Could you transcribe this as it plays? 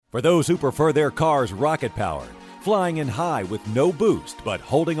For those who prefer their cars rocket-powered, flying in high with no boost but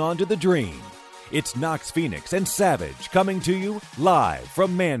holding on to the dream. It's Knox Phoenix and Savage coming to you live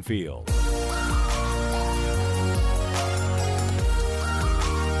from Manfield.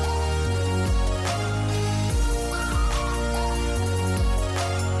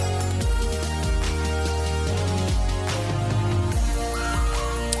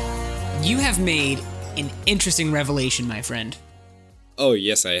 You have made an interesting revelation, my friend. Oh,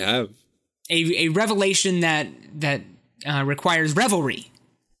 yes, I have. A revelation that requires revelry.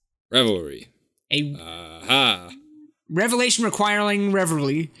 Revelry. A revelation requiring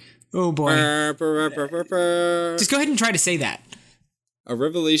revelry. Oh, boy. Just go ahead and try to say that. A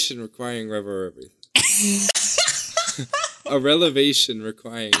revelation requiring revelry. A relevation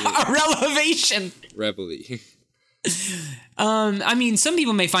requiring... A relevation! Revelry. I mean, some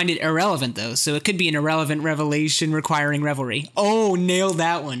people may find it irrelevant, though, so it could be an irrelevant revelation requiring revelry. Oh, nailed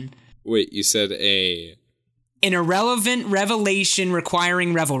that one. Wait, you said an irrelevant revelation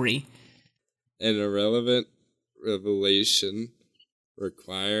requiring revelry. An irrelevant revelation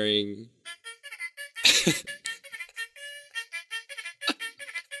requiring...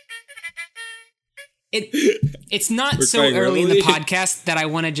 It's not so early in the podcast that I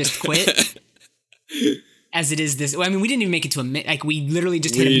want to just quit. As it is this... I mean, we didn't even make it to a minute. Like, we literally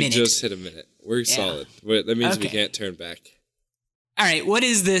just hit a minute. We just hit a minute. We're solid. That means we can't turn back. All right, what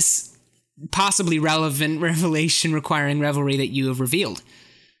is this possibly relevant revelation requiring revelry that you have revealed?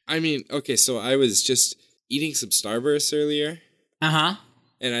 I mean, okay, so I was just eating some Starburst earlier. Uh-huh.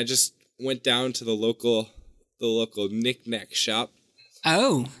 And I just went down to the local Knick Knack shop.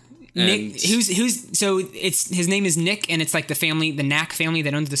 Oh. Nick, so his name is Nick, and it's like the Knack family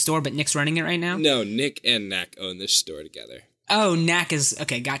that owns the store, but Nick's running it right now? No, Nick and Knack own this store together. Oh, Knack is,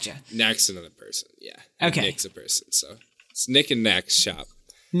 okay, gotcha. Knack's another person, yeah. Okay. And Nick's a person, so it's Nick and Knack's shop.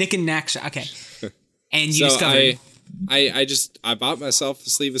 Nick and Knack's shop, okay. And you discovered... I bought myself a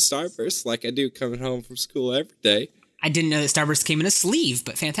sleeve of Starburst like I do coming home from school every day. I didn't know that Starburst came in a sleeve,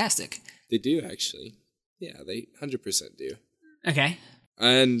 but fantastic. They do, actually. Yeah, they 100% do. Okay.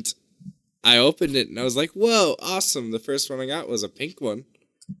 And I opened it and I was like, whoa, awesome. The first one I got was a pink one.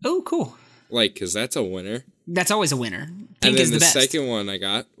 Oh, cool. Like, because that's a winner. That's always a winner. Pink is the best. And then the second one I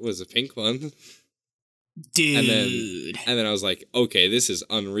got was a pink one. Dude. And then I was like, okay, this is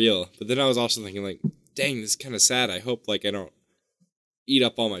unreal. But then I was also thinking, like, dang, this is kind of sad. I hope, like, I don't eat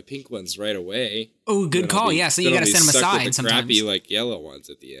up all my pink ones right away. Oh, good call. Yeah, so you got to set them aside with the sometimes. Crappy, like, yellow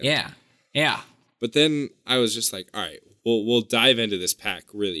ones at the end. Yeah. But then I was just like, all right, we'll dive into this pack,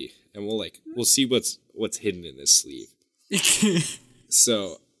 really. And we'll see what's hidden in this sleeve.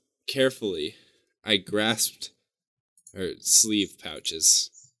 So, carefully, I grasped her sleeve pouches.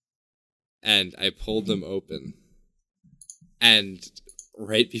 And I pulled them open. And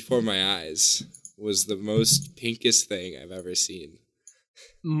right before my eyes was the most pinkest thing I've ever seen.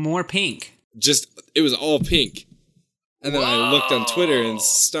 More pink. It was all pink. And then I looked on Twitter and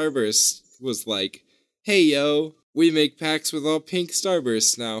Starburst was like, hey, yo, we make packs with all pink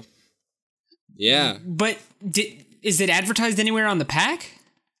Starbursts now. Yeah. But is it advertised anywhere on the pack?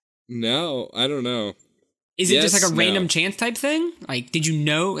 No, I don't know. Is it just like a random chance type thing? Like, did you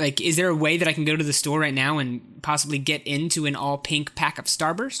know? Like, is there a way that I can go to the store right now and possibly get into an all pink pack of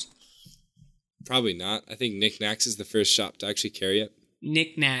Starburst? Probably not. I think Knick Knack's is the first shop to actually carry it.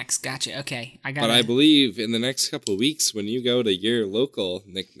 Knick Knack's, gotcha. Okay, I got it. But I believe in the next couple of weeks, when you go to your local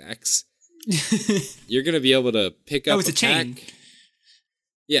Knick Knack's, you're gonna be able to pick up. Oh, it's a chain. Pack.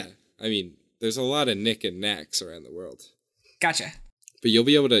 Yeah, I mean, there's a lot of Nick and Knacks around the world. Gotcha. But you'll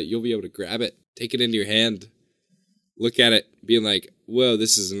be able to grab it, take it into your hand, look at it, being like, "Whoa,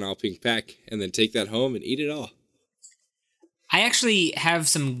 this is an all pink pack," and then take that home and eat it all. I actually have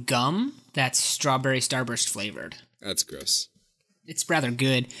some gum that's strawberry Starburst flavored. That's gross. It's rather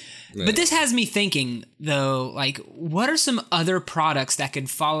good. Yeah. But this has me thinking, though, like, what are some other products that could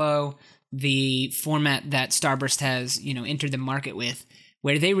follow the format that Starburst has, entered the market with,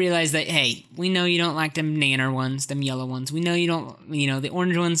 where they realize that, hey, we know you don't like them nanner ones, them yellow ones. We know you don't, the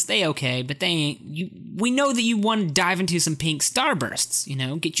orange ones, they okay, but they ain't. We know that you want to dive into some pink Starbursts,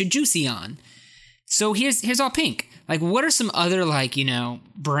 get your juicy on. So here's all pink. Like, what are some other,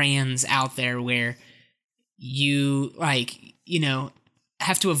 brands out there where you,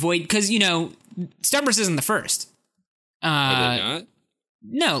 have to avoid, because, Starburst isn't the first. Are they not?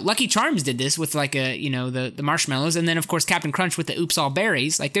 No, Lucky Charms did this with the marshmallows, and then of course Captain Crunch with the Oops All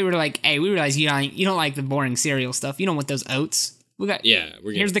Berries. Like, they were like, "Hey, we realize you don't like the boring cereal stuff. You don't want those oats.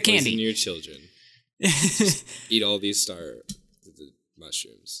 Here's the candy. Poison your children. Eat all these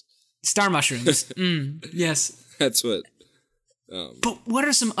mushrooms. Star mushrooms. Yes. That's what But what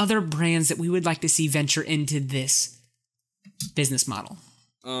are some other brands that we would like to see venture into this business model?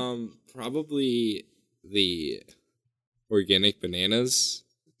 Probably the organic bananas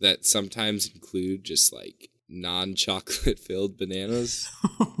that sometimes include just like non-chocolate filled bananas.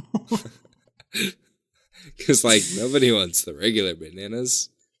 Because like nobody wants the regular bananas.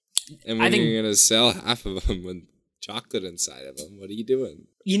 And when you're going to sell half of them with chocolate inside of them, what are you doing?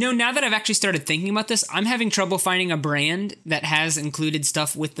 You know, now that I've actually started thinking about this, I'm having trouble finding a brand that has included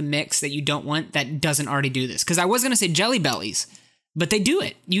stuff with the mix that you don't want that doesn't already do this. Because I was going to say Jelly Bellies, but they do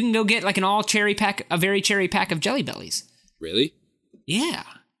it. You can go get like an all cherry pack, a very cherry pack of Jelly Bellies. Really? Yeah.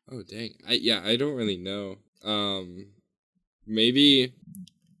 Oh, dang. I don't really know. Maybe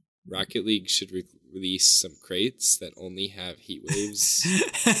Rocket League should release some crates that only have heat waves.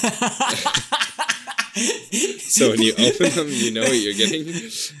 So when you open them, you know what you're getting.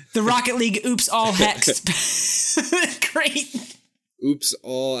 The Rocket League Oops All Hexed crate. Oops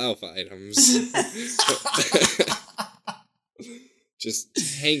All Alpha items. Just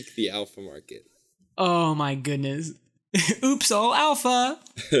tank the alpha market. Oh my goodness. Oops All Alpha.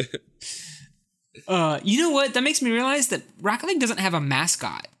 You know what? That makes me realize that Rocket League doesn't have a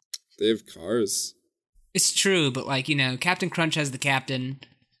mascot. They have cars. It's true, but like, you know, Captain Crunch has the captain.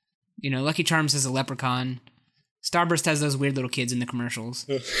 You know, Lucky Charms has a leprechaun. Starburst has those weird little kids in the commercials.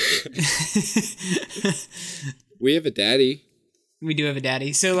 We have a daddy. We do have a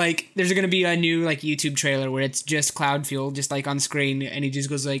daddy. So, like, there's going to be a new, like, YouTube trailer where it's just Cloud Fuel, just, like, on screen, and he just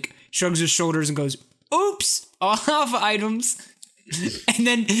goes, like, shrugs his shoulders and goes, oops, all alpha items. and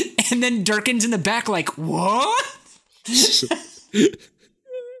then Durkin's in the back, like, what?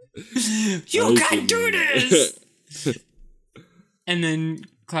 You can't do this! And then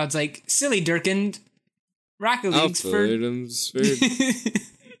Cloud's like, silly Durkin, Rocket League's alpha items for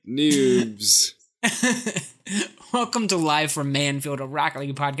noobs. Welcome to Live from Manfield, a Rocket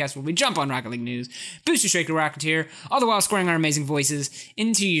League podcast where we jump on Rocket League news, boost your streak of Rocketeer, all the while scoring our amazing voices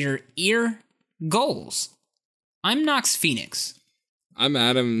into your ear goals. I'm Nox Phoenix. I'm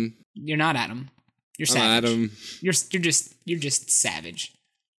Adam. You're not Adam. You're savage. I'm Adam. You're just savage.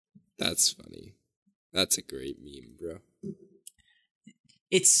 That's funny. That's a great meme, bro.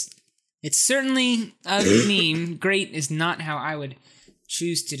 It's certainly a meme. Great is not how I would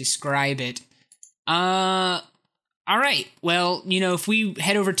choose to describe it. All right. Well, you know, if we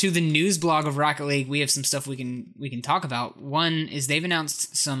head over to the news blog of Rocket League, we have some stuff we can talk about. One is they've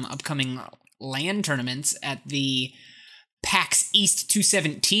announced some upcoming LAN tournaments at the PAX East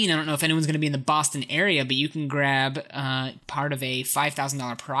 217. I don't know if anyone's going to be in the Boston area, but you can grab part of a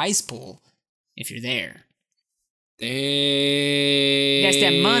 $5,000 prize pool if you're there. Dang. That's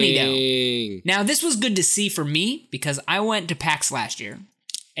that money, though. Now, this was good to see for me because I went to PAX last year.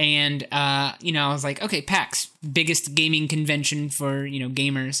 And, you know, I was like, okay, PAX, biggest gaming convention for, you know,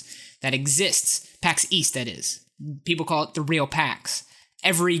 gamers that exists. PAX East, that is. People call it the real PAX.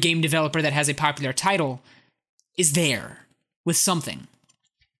 Every game developer that has a popular title is there with something.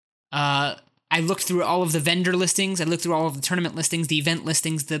 I looked through all of the vendor listings. I looked through all of the tournament listings, the event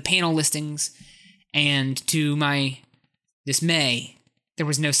listings, the panel listings. And to my dismay, there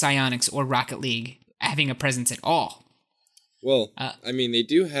was no Psyonix or Rocket League having a presence at all. Well, I mean, they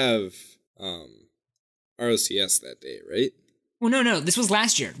do have RLCS that day, right? Well, no, this was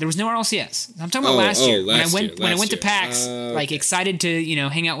last year. There was no RLCS. I'm talking about last year. When I went to PAX, like excited to, you know,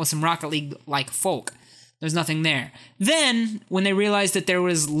 hang out with some Rocket League like folk. There's nothing there. Then when they realized that there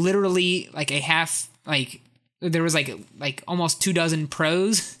was literally like there was like almost 24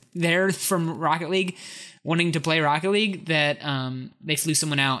 pros there from Rocket League wanting to play Rocket League, that they flew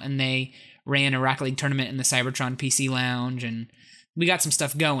someone out and they ran a Rocket League tournament in the Cybertron PC Lounge, and we got some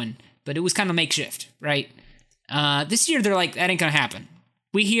stuff going, but it was kind of makeshift, right? This year they're like, that ain't gonna happen.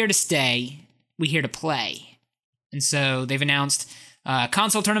 We here to stay. We here to play. And so they've announced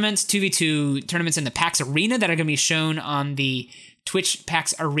console tournaments, 2v2 tournaments in the PAX Arena that are gonna be shown on the Twitch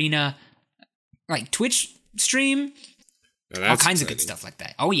PAX Arena, like Twitch stream. All kinds of good stuff like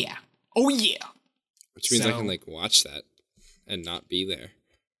that. Oh yeah. Which means I can like watch that and not be there.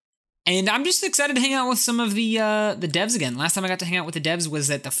 And I'm just excited to hang out with some of the devs again. Last time I got to hang out with the devs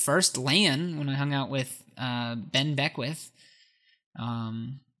was at the first LAN when I hung out with Ben Beckwith.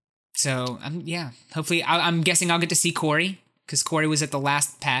 So hopefully I'm guessing I'll get to see Corey because Corey was at the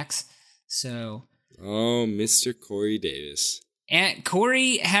last PAX. So. Oh, Mr. Corey Davis. And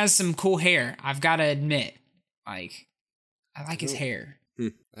Corey has some cool hair. I've got to admit, like. I like his hair.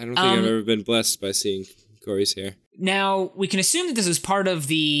 I don't think I've ever been blessed by seeing Corey's hair. Now, we can assume that this is part of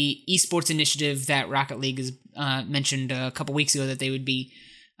the esports initiative that Rocket League has mentioned a couple weeks ago that they would be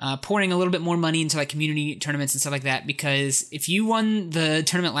pouring a little bit more money into like community tournaments and stuff like that, because if you won the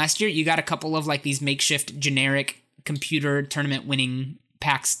tournament last year, you got a couple of like these makeshift generic computer tournament winning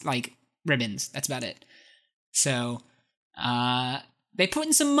packs, like ribbons. That's about it. So they put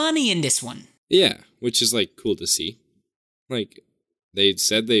in some money in this one. Yeah, which is like cool to see. Like they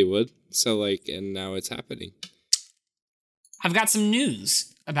said they would, so like, and now it's happening. I've got some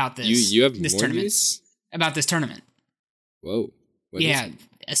news about this. You have this more tournament news about this tournament. Whoa. What yeah. is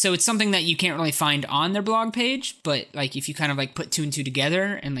it? So it's something that you can't really find on their blog page, but like if you kind of like put two and two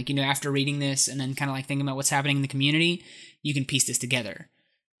together and like, you know, after reading this and then kind of like thinking about what's happening in the community, you can piece this together.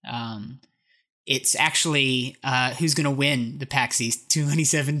 It's actually who's going to win the PAX East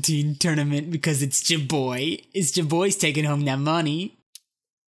 2017 tournament, because it's Jaboy. It's Jaboy's taking home that money.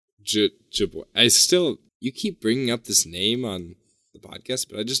 Jaboy. You keep bringing up this name on the podcast,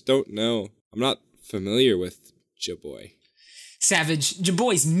 but I just don't know. I'm not familiar with Jaboy. Savage,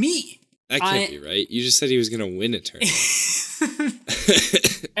 Jaboy's me. That can't be right. You just said he was going to win a tournament.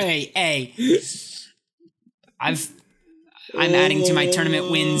 Hey. I'm adding to my tournament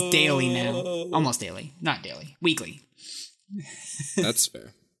wins daily now. Almost daily. Not daily. Weekly. That's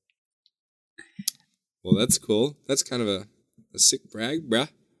fair. Well, that's cool. That's kind of a sick brag, bruh.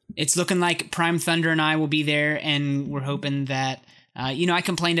 It's looking like Prime Thunder and I will be there, and we're hoping that... I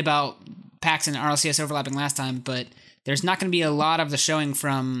complained about PAX and RLCS overlapping last time, but there's not going to be a lot of the showing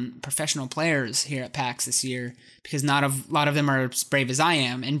from professional players here at PAX this year, because not a lot of them are as brave as I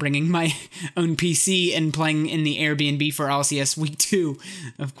am and bringing my own PC and playing in the Airbnb for RLCS Week 2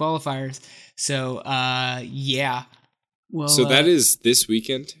 of qualifiers. So, yeah. Well, so that is this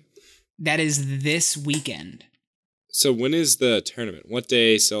weekend? That is this weekend. So when is the tournament? What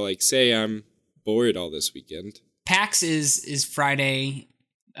day? So, like, say I'm bored all this weekend. PAX is Friday,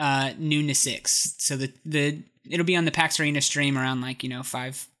 noon to 6. So it'll be on the PAX Arena stream around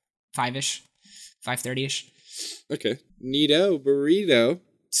 5-ish, 5:30ish. Okay. Neato burrito.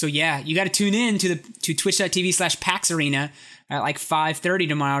 So yeah, you got to tune in to twitch.tv/PAX Arena at 5:30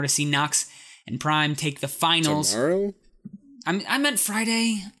 tomorrow to see Nox and Prime take the finals. Tomorrow? I meant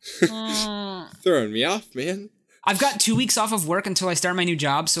Friday. Throwing me off, man. I've got 2 weeks off of work until I start my new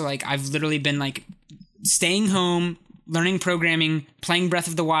job, so I've literally been staying home, learning programming, playing Breath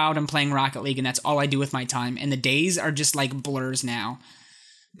of the Wild, and playing Rocket League, and that's all I do with my time. And the days are just blurs now.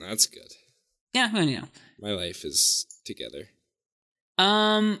 That's good. Yeah, well, My life is together.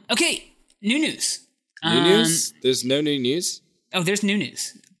 Okay, new news. New news? There's no new news? Oh, there's new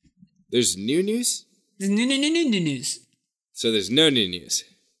news. There's new news? There's new news. So there's no new news.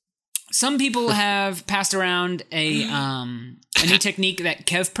 Some people have passed around a new technique that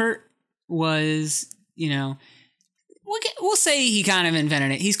Kevpert was, we'll say he kind of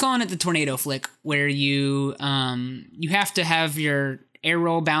invented it. He's calling it the tornado flick, where you have to have your air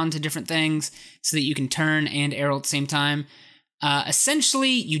roll bound to different things so that you can turn and air roll at the same time. Essentially,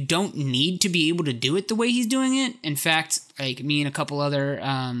 you don't need to be able to do it the way he's doing it. In fact, me and a couple other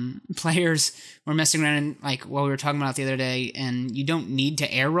players were messing around while we were talking about it the other day, and you don't need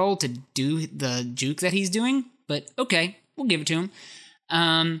to air roll to do the juke that he's doing. But okay, we'll give it to him.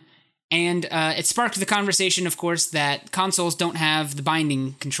 And it sparked the conversation, of course, that consoles don't have the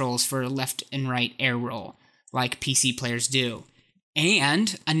binding controls for left and right air roll like PC players do.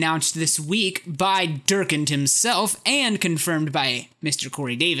 And announced this week by Durkand himself and confirmed by Mr.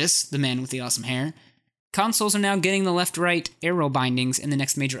 Corey Davis, the man with the awesome hair, consoles are now getting the left-right air roll bindings in the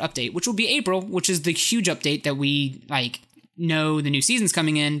next major update, which will be April, which is the huge update that we know the new season's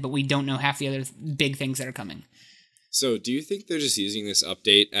coming in, but we don't know half the other big things that are coming. So do you think they're just using this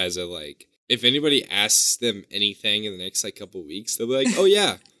update as a if anybody asks them anything in the next couple weeks, they'll be like, oh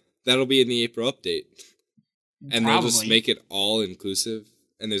yeah, that'll be in the April update. And Probably. They'll just make it all inclusive.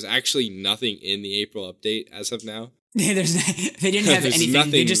 And there's actually nothing in the April update as of now. They didn't have anything.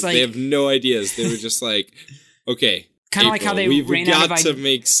 Nothing. They just they have no ideas. They were just okay. Kind of like how they we've ran out got of to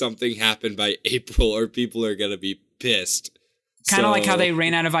make something happen by April, or people are gonna be pissed. Kind of like how they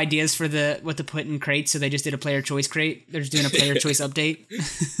ran out of ideas for what to put in crates, so they just did a player choice crate. They're just doing a player choice update.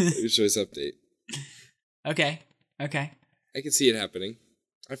 Player choice update. Okay. I can see it happening.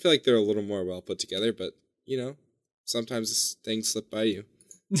 I feel like they're a little more well put together, but sometimes things slip by you.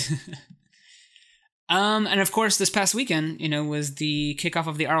 And of course, this past weekend, was the kickoff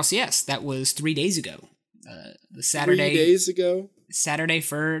of the RLCS. That was 3 days ago. The Saturday. 3 days ago. Saturday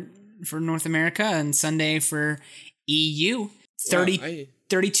for North America and Sunday for EU.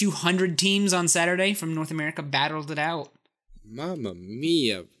 3,200 teams on Saturday from North America battled it out. Mamma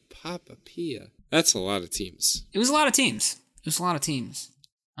mia, Papa Pia. That's a lot of teams. It was a lot of teams.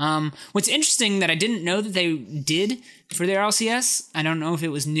 What's interesting that I didn't know that they did for their LCS, I don't know if it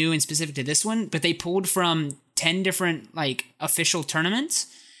was new and specific to this one, but they pulled from 10 different like official tournaments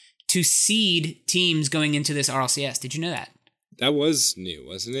to seed teams going into this RLCS. Did you know that? That was new,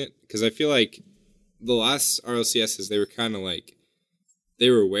 wasn't it? Because I feel like the last RLCSs, they were kind of like, they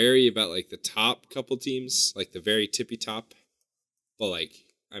were wary about like the top couple teams, like the very tippy top. But like,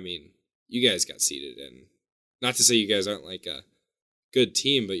 I mean, you guys got seeded, and not to say you guys aren't like a good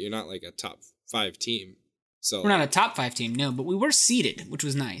team, but you're not like a top 5 team. So we're not a top 5 team, no, but we were seeded, which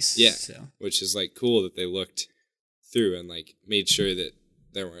was nice. Yeah, so. Which is like cool that they looked through and like made sure that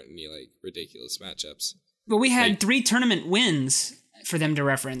there weren't any like ridiculous matchups. Well, we had like, 3 tournament wins for them to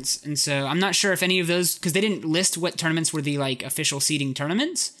reference, and so I'm not sure if any of those, because they didn't list what tournaments were the like official seeding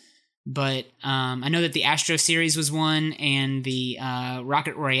tournaments, but I know that the Astro Series was one and the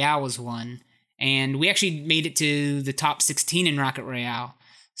Rocket Royale was one, and we actually made it to the top 16 in Rocket Royale,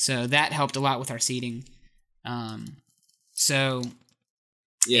 so that helped a lot with our seeding. So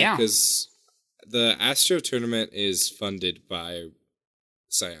yeah, because the Astro tournament is funded by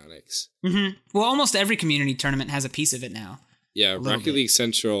Psyonix. Mm-hmm. Well, almost every community tournament has a piece of it now. Yeah, Rocket League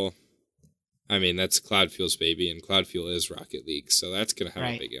Central, I mean, that's Cloudfuel's baby, and Cloudfuel is Rocket League, so that's going to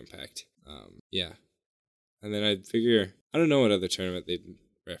have a big impact. Yeah. And then I'd figure, I don't know what other tournament they'd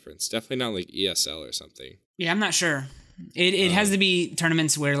reference. Definitely not like ESL or something. Yeah, I'm not sure. It has to be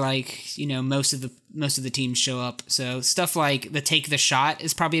tournaments where like, you know, most of the teams show up. So stuff like the Take the Shot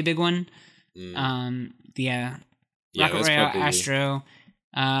is probably a big one. Yeah, Rocket Royale, Astro.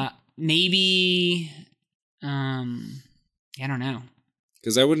 Maybe I don't know.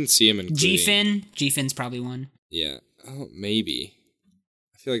 Because I wouldn't see him in GFIN probably one. Yeah. Oh, maybe.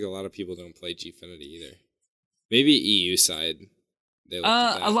 I feel like a lot of people don't play GFinity either. Maybe EU side. They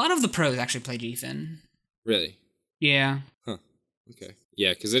a lot of the pros actually play GFIN. Really? Yeah. Huh. Okay.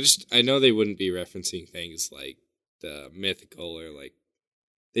 Yeah, because I know they wouldn't be referencing things like the Mythical or like,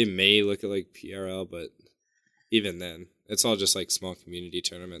 they may look at like PRL, but even then, it's all just like small community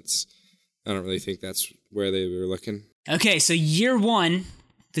tournaments. I don't really think that's where they were looking. Okay, so year 1,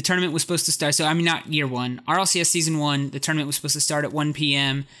 the tournament was supposed to start. So, I mean, not year 1. RLCS season 1, the tournament was supposed to start at 1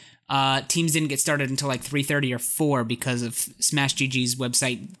 p.m. Teams didn't get started until like 3:30 or 4 because of Smash GG's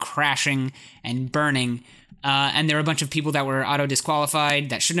website crashing and burning. And there were a bunch of people that were auto-disqualified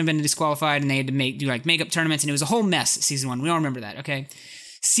that shouldn't have been disqualified, and they had to do like makeup tournaments, and it was a whole mess, season 1. We all remember that, okay?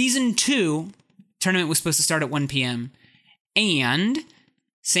 Season 2, tournament was supposed to start at 1 p.m. And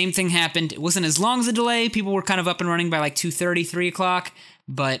same thing happened. It wasn't as long as a delay. People were kind of up and running by like 2:30, 3 o'clock.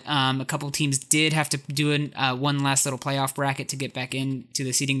 But a couple of teams did have to do one last little playoff bracket to get back into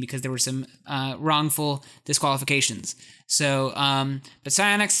the seeding because there were some wrongful disqualifications. So, but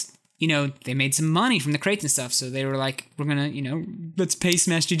Psyonix, you know, they made some money from the crates and stuff. So they were like, we're going to, you know, let's pay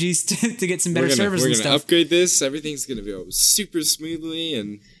Smash GGs to get some better servers and stuff. We're going to upgrade this. Everything's going to go super smoothly,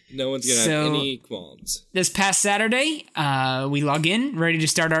 and no one's going to have any qualms. This past Saturday, we log in, ready to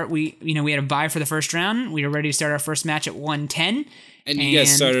start we had a bye for the first round. We were ready to start our first match at 1:10. And you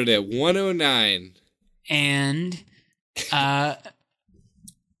guys started at 1:09. And,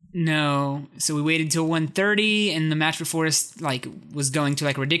 no. So we waited till 1:30, and the match before us, like, was going to,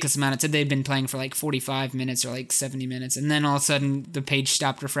 like, a ridiculous amount. It said they'd been playing for, like, 45 minutes or, like, 70 minutes. And then all of a sudden, the page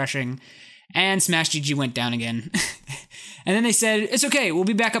stopped refreshing, and Smash GG went down again. And then they said, it's okay, we'll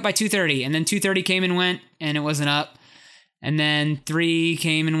be back up by 2:30. And then 2:30 came and went, and it wasn't up. And then 3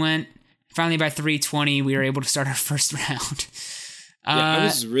 came and went. Finally, by 3:20, we were able to start our first round. Yeah, I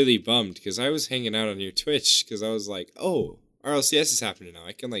was really bummed because I was hanging out on your Twitch because I was like, oh, RLCS is happening now.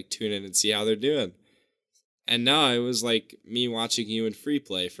 I can like tune in and see how they're doing. And now it was like me watching you in free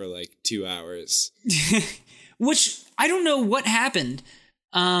play for like 2 hours. Which, I don't know what happened.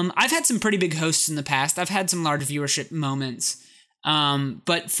 I've had some pretty big hosts in the past. I've had some large viewership moments.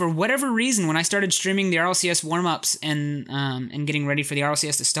 But for whatever reason, when I started streaming the RLCS warm-ups and getting ready for the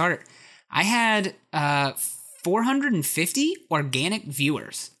RLCS to start, I had 450 organic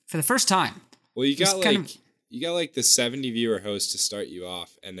viewers for the first time. Well, you got like the 70 viewer host to start you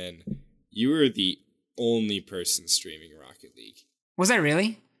off, and then you were the only person streaming Rocket League. Was I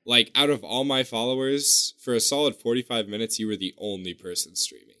really? Like, out of all my followers, for a solid 45 minutes, you were the only person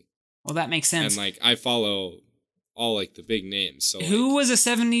streaming. Well, that makes sense. And like, I follow all like the big names. So who was a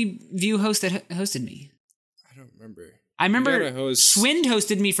 70 view host that hosted me? I don't remember. I remember Swind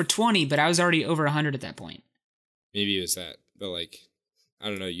hosted me for 20, but I was already over 100 at that point. Maybe it was that, but like, I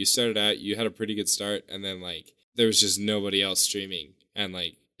don't know. You started out, you had a pretty good start, and then like there was just nobody else streaming, and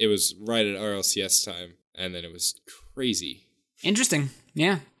like it was right at RLCS time, and then it was crazy. Interesting,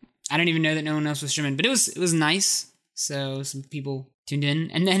 yeah. I didn't even know that no one else was streaming, but it was nice. So some people tuned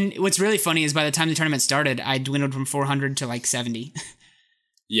in. And then what's really funny is by the time the tournament started, I dwindled from 400 to like 70.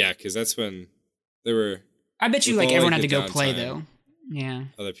 Yeah, because that's when there were... I bet you with like all, everyone like, had to the go play downtime, though. Yeah.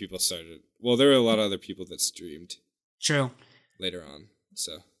 Other people started... Well, there were a lot of other people that streamed True. later on,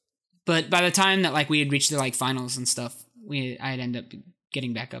 so... But by the time that like we had reached the like finals and stuff, I'd end up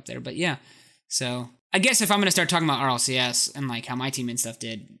getting back up there. But yeah, so I guess if I'm gonna start talking about RLCS and like how my team and stuff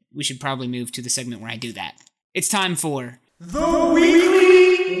did, we should probably move to the segment where I do that. It's time for The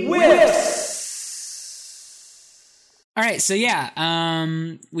Weekly Whiffs! All right, so yeah,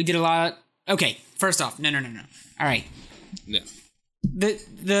 we did a lot. Okay, first off, no. All right, No.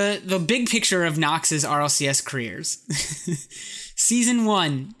 the big picture of Nox's RLCS careers. Season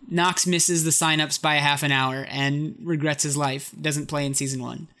 1, Nox misses the signups by a half an hour and regrets his life. Doesn't play in Season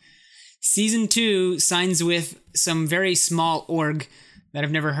 1. Season 2 signs with some very small org that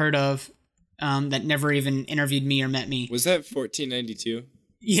I've never heard of, that never even interviewed me or met me. Was that 1492?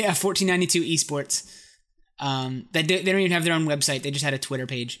 Yeah, 1492 Esports. They don't even have their own website. They just had a Twitter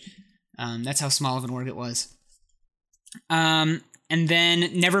page. That's how small of an org it was. And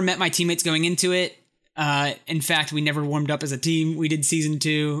then never met my teammates going into it. In fact, we never warmed up as a team. We did Season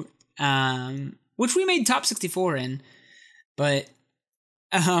 2, which we made top 64 in. But,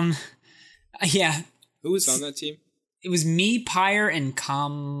 yeah. Who was on that team? It was me, Pyre, and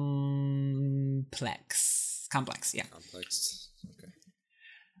Complex. Yeah. Complex. Okay.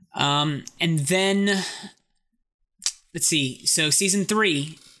 And then, let's see. So Season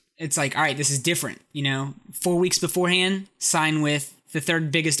 3, it's like, all right, this is different. 4 weeks beforehand, sign with the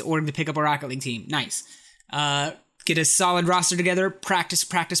third biggest org to pick up a Rocket League team. Nice. Get a solid roster together. Practice,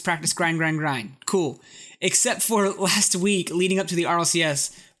 grind. Cool. Except for last week, leading up to the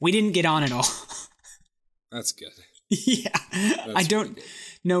RLCS, we didn't get on at all. That's good. Yeah. I don't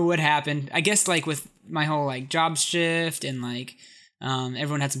know what happened. I guess like with my whole like job shift and like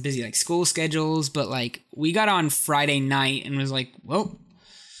everyone had some busy like school schedules, but like we got on Friday night and was like, well,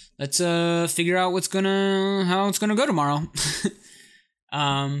 let's figure out how it's gonna go tomorrow.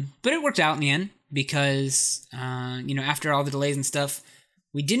 But it worked out in the end because, after all the delays and stuff,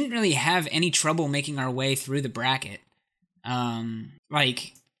 we didn't really have any trouble making our way through the bracket.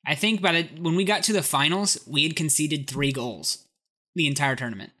 I think when we got to the finals, we had conceded 3 goals the entire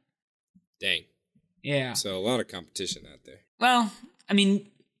tournament. Dang. Yeah. So a lot of competition out there. Well, I mean,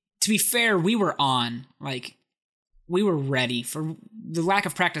 to be fair, we were on. Like, we were ready. For the lack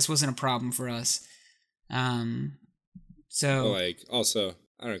of practice wasn't a problem for us. So, also,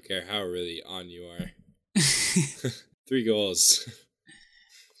 I don't care how really on you are. 3 goals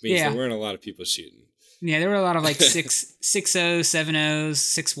means there weren't a lot of people shooting. Yeah, there were a lot of like 6-0, 7-0s,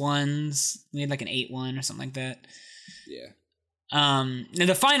 6-1s. We had like an 8-1 or something like that. Yeah. Now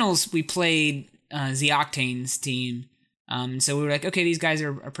the finals, we played the Octane's team. So we were like, okay, these guys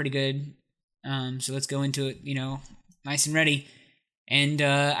are pretty good. So let's go into it, nice and ready. And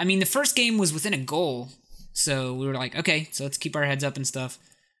the first game was within a goal. So we were like, okay, so let's keep our heads up and stuff.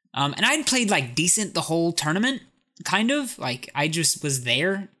 And I'd played like decent the whole tournament, kind of. Like I just was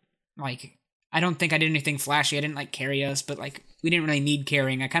there. Like I don't think I did anything flashy. I didn't like carry us, but like we didn't really need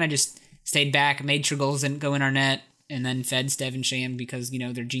carrying. I kind of just stayed back, made sure goals didn't go in our net, and then fed Stev and Sham because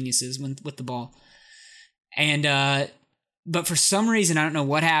they're geniuses with the ball. And but for some reason I don't know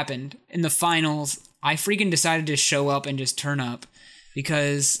what happened in the finals. I freaking decided to show up and just turn up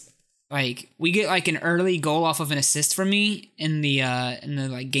because like we get like an early goal off of an assist from me in the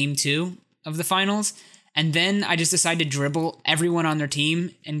like game 2 of the finals. And then I just decided to dribble everyone on their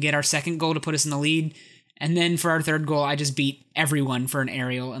team and get our second goal to put us in the lead. And then for our third goal, I just beat everyone for an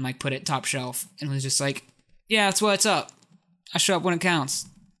aerial and like put it top shelf. And was just like, yeah, that's what's up. I show up when it counts.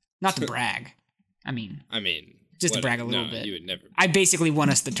 Not to brag. I mean, just to brag a little bit. You would never. I basically won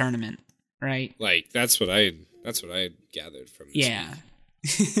us the tournament, right? Like that's what I gathered from this. Yeah.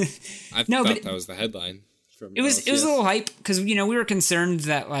 I thought that was the headline. From it was a little hype because we were concerned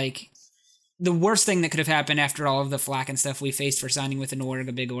that like the worst thing that could have happened after all of the flack and stuff we faced for signing with an org,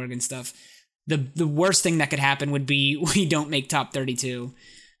 a big org and stuff, the worst thing that could happen would be we don't make top 32.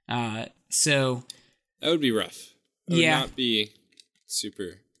 So that would be rough. It would not be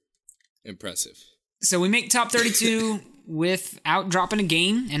super impressive. So we make top 32 without dropping a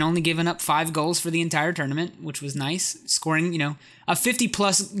game and only giving up 5 goals for the entire tournament, which was nice. Scoring, a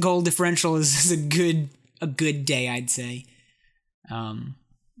 50-plus goal differential is a good day, I'd say.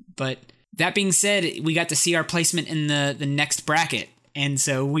 But that being said, we got to see our placement in the next bracket, and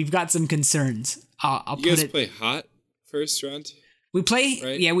so we've got some concerns. You guys play hot first round? We play,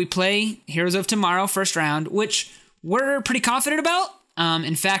 right? Yeah, we play Heroes of Tomorrow first round, which we're pretty confident about.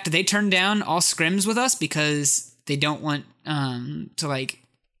 In fact, they turned down all scrims with us because They don't want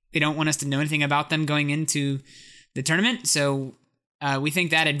they don't want us to know anything about them going into the tournament. So we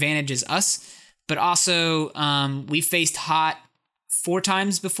think that advantages us. But also, we've faced Hot 4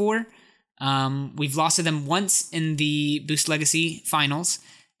 times before. We've lost to them once in the Boost Legacy finals,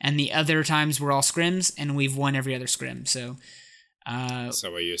 and the other times were all scrims, and we've won every other scrim. So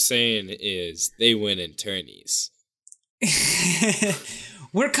what you're saying is they win in tourneys.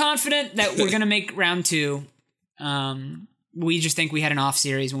 We're confident that we're going to make round 2. We just think we had an off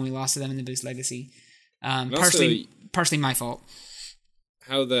series when we lost to them in the Boost Legacy. Partially my fault.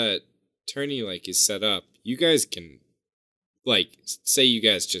 How that tourney is set up, you guys can say you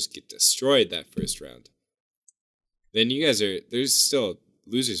guys just get destroyed that first round. Then you guys there's still a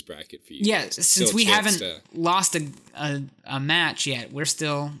loser's bracket for you. Yeah, since we haven't lost a match yet, we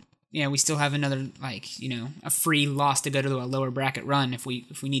still have another a free loss to go to a lower bracket run if we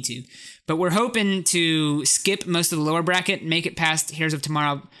need to. But we're hoping to skip most of the lower bracket and make it past Heroes of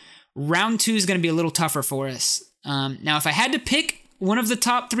Tomorrow. Round 2 is going to be a little tougher for us. Now, if I had to pick one of the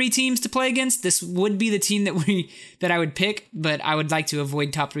top 3 teams to play against, this would be the team that I would pick, but I would like to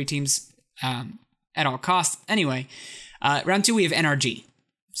avoid top 3 teams at all costs. Anyway, round 2 we have NRG.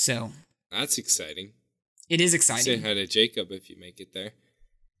 So that's exciting. It is exciting. Say hi to Jacob if you make it there.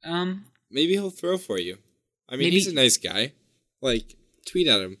 Maybe he'll throw for you. I mean, he's a nice guy. Tweet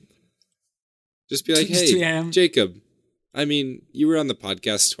at him. Just be like, hey, Jacob, I mean, you were on the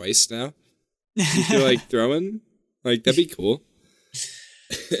podcast twice now. You feel like throwing? That'd be cool.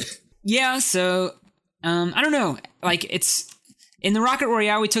 Yeah, so, I don't know. It's... In the Rocket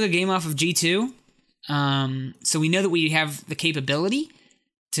Royale, we took a game off of G2. So we know that we have the capability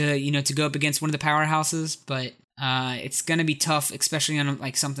to go up against one of the powerhouses, but it's going to be tough, especially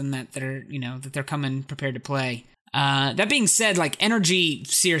on something that they're coming prepared to play. That being said, NRG,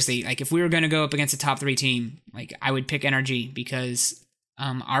 seriously, if we were going to go up against a top 3 team, I would pick NRG because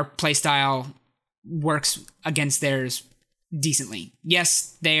our playstyle works against theirs decently.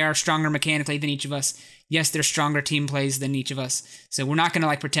 Yes, they are stronger mechanically than each of us. Yes, they're stronger team plays than each of us. So we're not going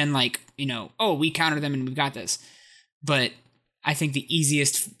to pretend oh, we counter them and we've got this. But I think the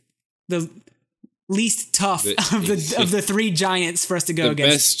least tough of the 3 giants for us to go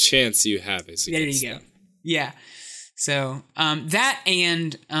against. The best chance you have is against them. Yeah. So that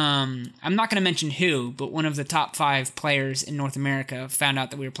and I'm not going to mention who, but one of the top 5 players in North America found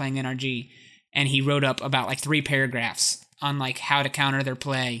out that we were playing NRG, and he wrote up about 3 paragraphs on how to counter their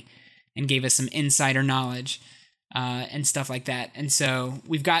play and gave us some insider knowledge and stuff like that. And so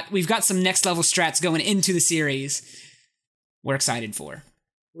we've got some next level strats going into the series. We're excited for.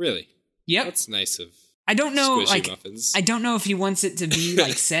 Really? Yep. That's nice of. I don't know. Muffins. I don't know if he wants it to be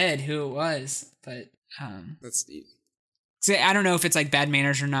said who it was, but that's neat. So I don't know if it's bad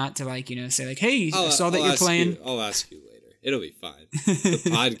manners or not to say hey, I saw that you're playing. I'll ask you later. It'll be fine. The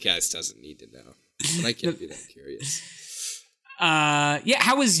podcast doesn't need to know. But I can't be that curious. Yeah.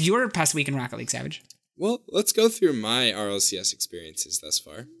 How was your past week in Rocket League, Savage? Well, let's go through my RLCS experiences thus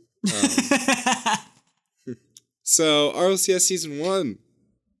far. So RLCS Season 1.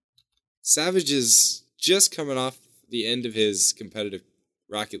 Savage is just coming off the end of his competitive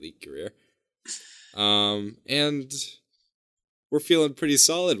Rocket League career. And we're feeling pretty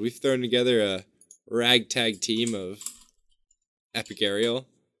solid. We've thrown together a ragtag team of Epic Aerial.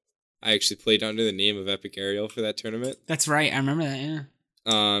 I actually played under the name of Epic Aerial for that tournament. That's right. I remember that, yeah.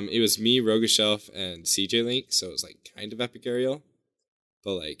 It was me, Rogashelf, and CJ Link, so it was kind of Epic Aerial.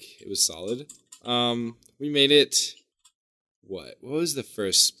 But it was solid. We made it. What was the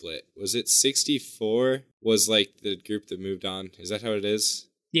first split? Was it 64 was the group that moved on? Is that how it is?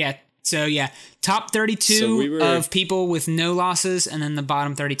 Yeah. So yeah, top 32 of people with no losses, and then the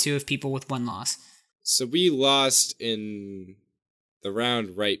bottom 32 of people with 1 loss. So we lost in the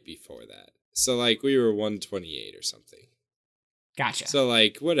round right before that. So we were 128 or something. Gotcha. So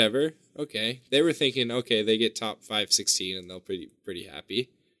whatever. Okay. They were thinking, okay, they get top 516 and they'll pretty happy.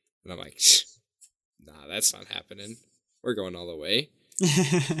 And I'm nah, that's not happening. We're going all the way.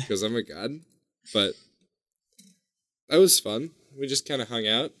 Because I'm a god. But that was fun. We just kind of hung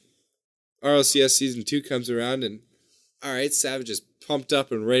out. RLCS Season 2 comes around and, all right, Savage is pumped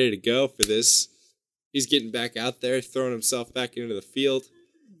up and ready to go for this. He's getting back out there, throwing himself back into the field.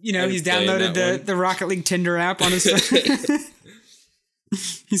 He's downloaded the Rocket League Tinder app on his phone.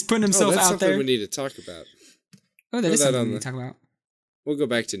 He's putting himself that's out there. Something we need to talk about. Oh, that is something we need to talk about. We'll go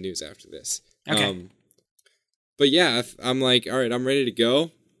back to news after this. Okay. But yeah, I'm all right, I'm ready to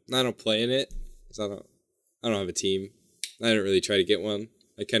go. I don't play in it because I don't have a team. I didn't really try to get one.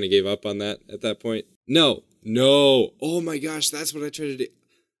 I kind of gave up on that at that point. No. Oh my gosh, that's what I tried to do.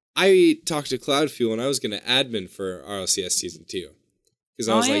 I talked to Cloudfuel and I was going to admin for RLCS Season 2. Because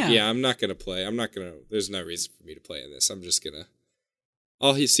I was I'm not going to play. There's no reason for me to play in this. I'm just going to,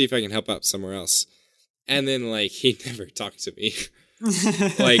 I'll see if I can help out somewhere else. And then, like, he never talked to me.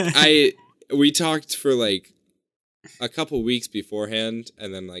 We talked for, like, a couple weeks beforehand,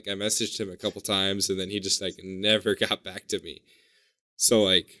 and then, like, I messaged him a couple times, and then he just, like, never got back to me. So,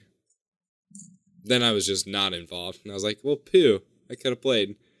 like, then I was just not involved. And I was like, well, poo, I could have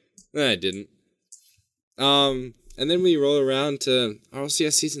played. Then I didn't. And then we roll around to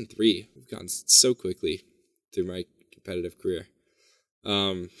RLCS Season 3. We've gone so quickly through my competitive career.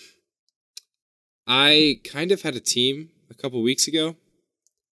 I kind of had a team a couple weeks ago.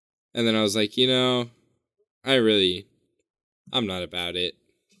 And then I was like, I'm not about it.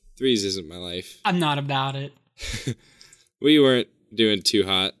 Threes isn't my life. I'm not about it. We weren't doing too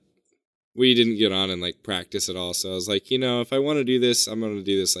hot. We didn't get on and, like, practice at all. So I was like, if I want to do this, I'm going to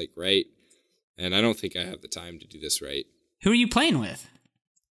do this, like, right. And I don't think I have the time to do this right. Who are you playing with?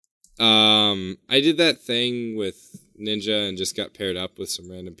 I did that thing with Ninja and just got paired up with some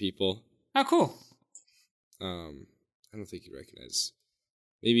random people. Oh, cool. I don't think you recognize.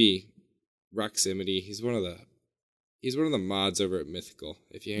 Maybe Roximity. He's one of the mods over at Mythical.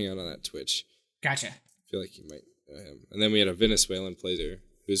 If you hang out on that Twitch. Gotcha. I feel like you might know him. And then we had a Venezuelan player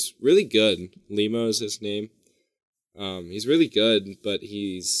who's really good. Limo is his name. He's really good, but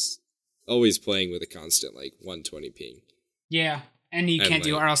he's always playing with a constant, like, 120 ping. Yeah, and you can't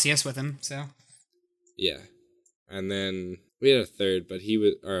do RLCS with him, so. Yeah. And then we had a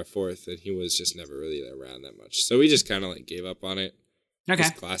fourth, and he was just never really around that much. So we just kind of, like, gave up on it. Okay.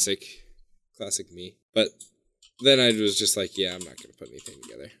 Just classic me. But then I was just like, yeah, I'm not going to put anything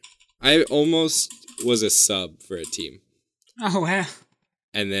together. I almost was a sub for a team. Oh, wow.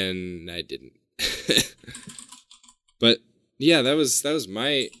 And then I didn't. But yeah, that was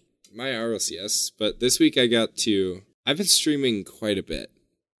my RLCS. But this week I've been streaming quite a bit.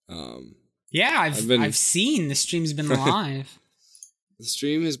 Yeah, I've seen the stream's been live. The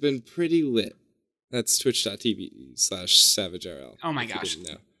stream has been pretty lit. That's twitch.tv/SavageRL. Oh my gosh. You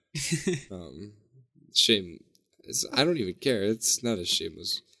didn't know. Shame. I don't even care. It's not as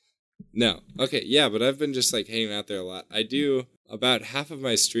shameless. No. Okay, yeah, but I've been just, like, hanging out there a lot. I do about half of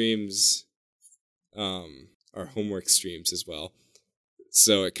my streams are homework streams as well.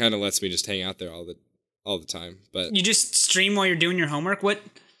 So it kind of lets me just hang out there all the time. But you just stream while you're doing your homework? What?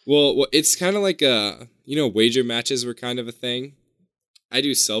 Well, it's kind of like wager matches were kind of a thing. I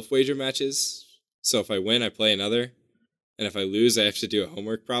do self-wager matches. So if I win, I play another. And if I lose, I have to do a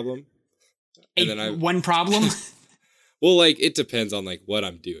homework problem. One problem? Well, like, it depends on, like, what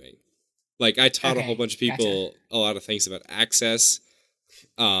I'm doing. Like, I taught a whole bunch of people a lot of things about access.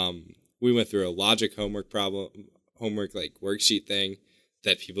 We went through a logic homework, like, worksheet thing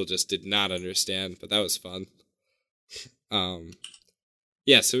that people just did not understand, but that was fun.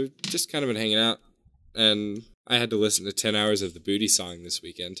 Yeah, so we've just kind of been hanging out, and I had to listen to 10 hours of the Booty Song this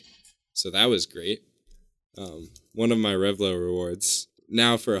weekend, so that was great. One of my Revlo rewards,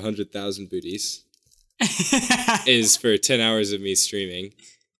 now for 100,000 booties, is for 10 hours of me streaming.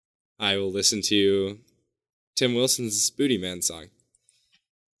 I will listen to Tim Wilson's Booty Man song.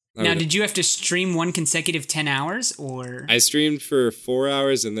 Now, did you have to stream one consecutive 10 hours, or? I streamed for 4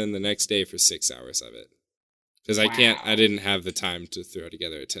 hours, and then the next day for 6 hours of it. Because I didn't have the time to throw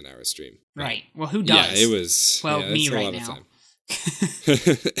together a 10-hour stream. Right. Well, who does? Yeah, it was. Well, me a right lot now. Of time.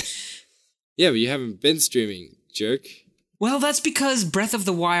 Yeah, but you haven't been streaming, jerk. Well, that's because Breath of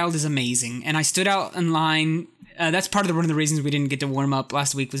the Wild is amazing, and I stood out in line. That's one of the reasons we didn't get to warm up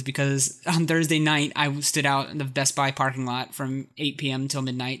last week was because on Thursday night, I stood out in the Best Buy parking lot from 8 p.m. till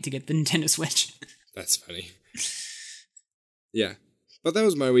midnight to get the Nintendo Switch. That's funny. Yeah. But that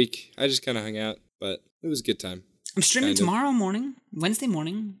was my week. I just kind of hung out, but it was a good time. I'm streaming tomorrow morning, Wednesday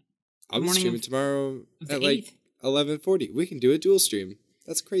morning. I'll be streaming tomorrow at like 11:40. We can do a dual stream.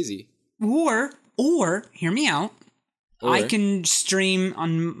 That's crazy. Or, hear me out. I can stream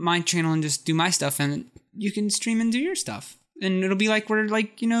on my channel and just do my stuff, and you can stream and do your stuff. And it'll be like we're,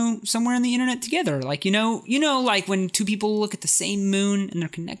 like, somewhere on the internet together. Like, like when two people look at the same moon and they're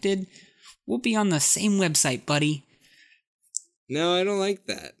connected, we'll be on the same website, buddy. No, I don't like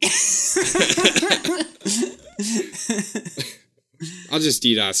that. I'll just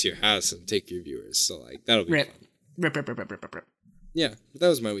DDoS your house and take your viewers. So, like, that'll be fun. Rip. Yeah, that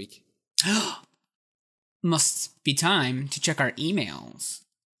was my week. Must be time to check our emails.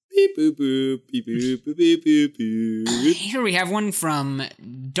 Beep boop boop, beep boop boop beep boop boop. Here we have one from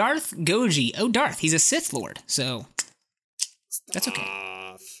Darth Goji. Oh, Darth, he's a Sith Lord, so that's okay.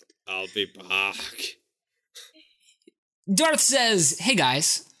 I'll be back. Darth says, "Hey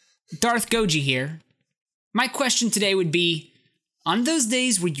guys, Darth Goji here. My question today would be, on those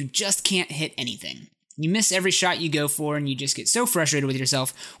days where you just can't hit anything, you miss every shot you go for and you just get so frustrated with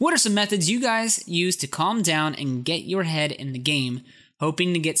yourself, what are some methods you guys use to calm down and get your head in the game,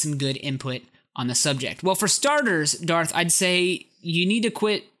 hoping to get some good input on the subject? Well, for starters, Darth, I'd say you need to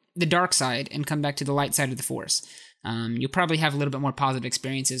quit the dark side and come back to the light side of the Force. You'll probably have a little bit more positive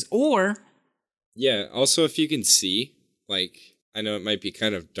experiences, or... Yeah, also if you can see, like, I know it might be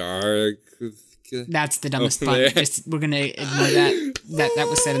kind of dark. That's the dumbest pun. We're going to ignore that. That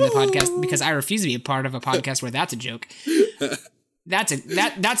was said in the podcast because I refuse to be a part of a podcast where that's a joke.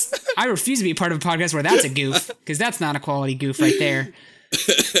 I refuse to be a part of a podcast where that's a goof, because that's not a quality goof right there.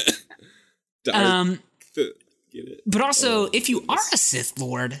 Dark. Get it. But also, if you are a Sith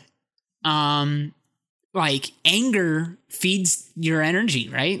Lord, like, anger feeds your energy,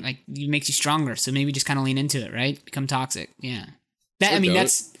 right? Like, it makes you stronger. So maybe just kind of lean into it, right? Become toxic. Yeah.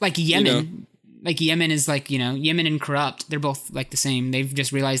 That's like Yemen. You know. Like, Yemen is like, Yemen and corrupt. They're both like the same. They've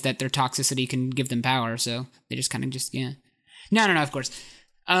just realized that their toxicity can give them power. So they just kind of yeah. No, of course.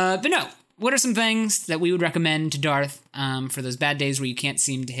 But no. What are some things that we would recommend to Darth for those bad days where you can't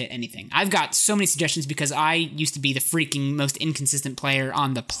seem to hit anything? I've got so many suggestions because I used to be the freaking most inconsistent player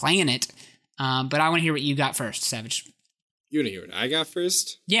on the planet. But I want to hear what you got first, Savage. You want to hear what I got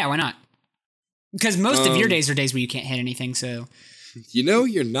first? Yeah, why not? Because most of your days are days where you can't hit anything, so...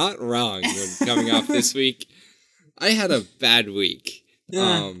 You're not wrong when coming off this week. I had a bad week.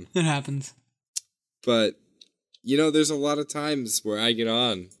 Yeah, it happens. But, there's a lot of times where I get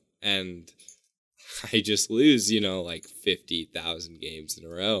on and I just lose, like 50,000 games in a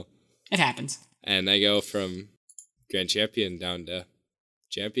row. It happens. And I go from Grand Champion down to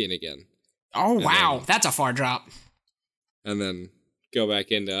Champion again. Oh, wow. That's a far drop. And then go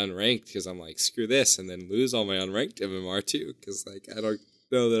back into unranked because I'm like, screw this, and then lose all my unranked MMR too because, like, I don't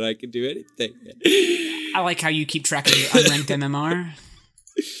know that I can do anything. I like how you keep track of your unranked MMR.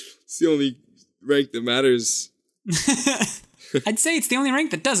 It's the only rank that matters. I'd say it's the only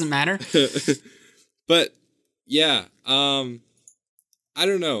rank that doesn't matter. But, yeah, I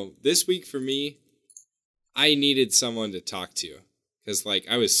don't know. This week for me, I needed someone to talk to because, like,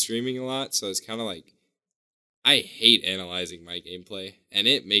 I was streaming a lot, so it's kind of like, I hate analyzing my gameplay, and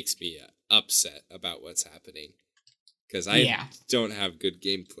it makes me upset about what's happening because I don't have good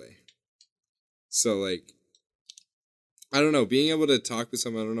gameplay. So, like, I don't know, being able to talk with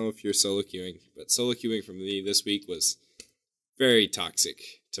someone, I don't know if you're solo queuing, but solo queuing for me this week was very toxic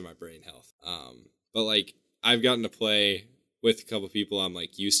to my brain health. But, like, I've gotten to play with a couple people I'm,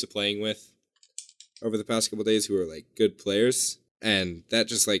 like, used to playing with over the past couple days who are, like, good players, and that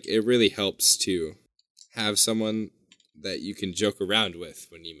just, like, it really helps to have someone that you can joke around with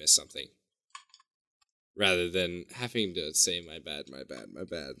when you miss something. Rather than having to say, my bad. It's my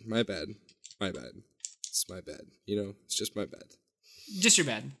bad. It's just my bad. Just your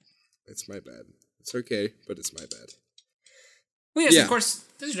bad. It's my bad. It's okay, but it's my bad. Well, yes, of course,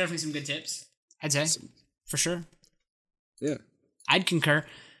 those are definitely some good tips. I'd say. For sure. Yeah. I'd concur.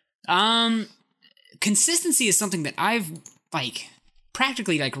 Consistency is something that I've, like,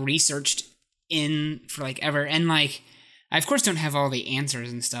 practically, like, researched in for, like, ever, and, like, I of course don't have all the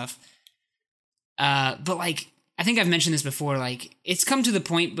answers and stuff, but, like, I think I've mentioned this before, like, it's come to the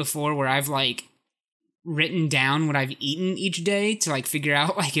point before where I've, like, written down what I've eaten each day to, like, figure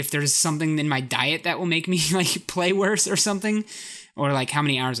out, like, if there's something in my diet that will make me, like, play worse or something, or, like, how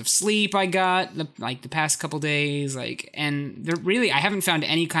many hours of sleep I got, the past couple days, like, and there really, I haven't found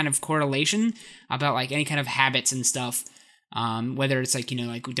any kind of correlation about, like, any kind of habits and stuff. Whether it's like,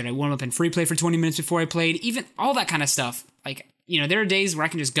 like, did I warm up in free play for 20 minutes before I played? Even all that kind of stuff. Like, there are days where I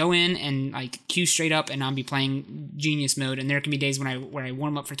can just go in and, like, queue straight up and I'll be playing genius mode. And there can be days where I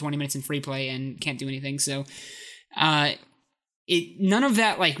warm up for 20 minutes in free play and can't do anything. So, none of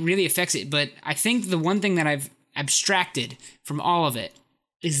that, like, really affects it. But I think the one thing that I've abstracted from all of it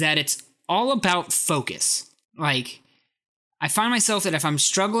is that it's all about focus. Like, I find myself that if I'm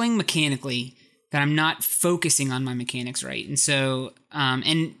struggling mechanically, that I'm not focusing on my mechanics right. And so,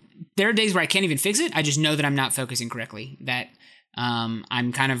 and there are days where I can't even fix it. I just know that I'm not focusing correctly, that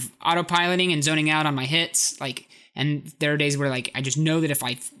I'm kind of autopiloting and zoning out on my hits. Like, and there are days where, like, I just know that if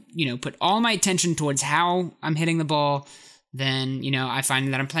I, put all my attention towards how I'm hitting the ball, then, I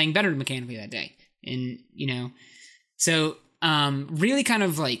find that I'm playing better mechanically that day. And, so really kind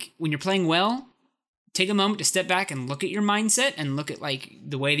of like when you're playing well, take a moment to step back and look at your mindset and look at, like,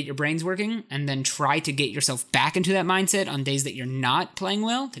 the way that your brain's working, and then try to get yourself back into that mindset on days that you're not playing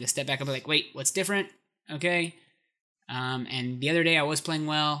well. Take a step back and be like, wait, what's different? Okay. And the other day I was playing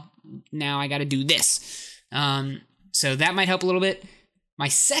well. Now I got to do this. So that might help a little bit. My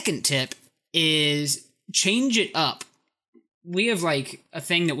second tip is change it up. We have like a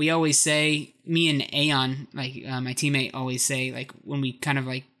thing that we always say, me and Aeon, like my teammate, always say, like when we kind of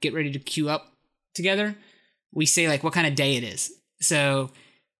like get ready to queue up together, we say like what kind of day it is. So,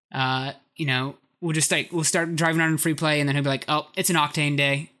 we'll just like, we'll start driving on free play, and then he'll be like, oh, it's an Octane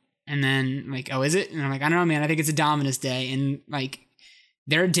day. And then like, oh, is it? And I'm like, I don't know, man, I think it's a Dominus day. And like,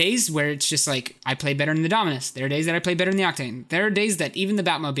 there are days where it's just like, I play better in the Dominus. There are days that I play better in the Octane. There are days that even the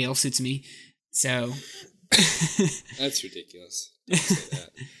Batmobile suits me. So that's ridiculous. Don't say that.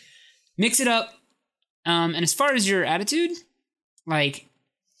 Mix it up. And as far as your attitude, like,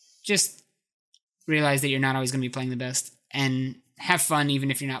 just realize that you're not always going to be playing the best, and have fun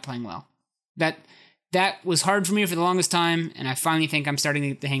even if you're not playing well. That was hard for me for the longest time, and I finally think I'm starting to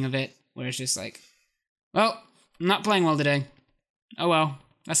get the hang of it, where it's just like, well, I'm not playing well today. Oh well,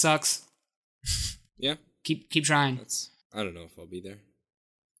 that sucks. Yeah. Keep trying. I don't know if I'll be there.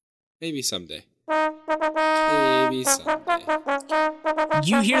 Maybe someday. Maybe someday.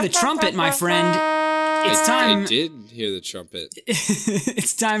 You hear the trumpet, my friend. It's time. I did hear the trumpet.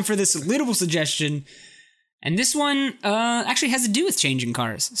 It's time for this little suggestion. And this one actually has to do with changing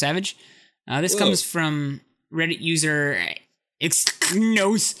cars, Savage. This comes from Reddit user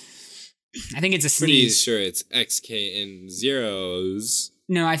Xknos. I think it's a sneeze. Pretty sure it's XK in zeros.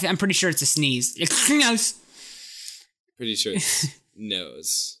 No, I'm pretty sure it's a sneeze. Xknos. Pretty sure it's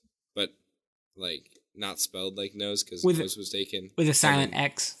nose. But, like, not spelled like nose, because nose was taken. With a silent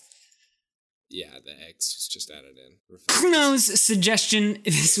X. Yeah, the X was just added in. Xknos' suggestion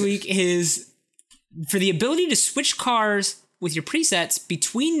this week is for the ability to switch cars with your presets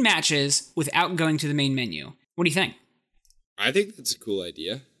between matches without going to the main menu. What do you think? I think that's a cool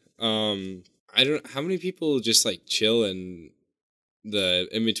idea. How many people just like chill in the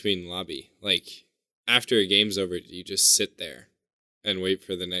in-between lobby? Like, after a game's over, you just sit there and wait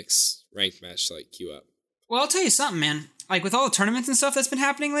for the next ranked match to like queue up. Well, I'll tell you something, man. Like, with all the tournaments and stuff that's been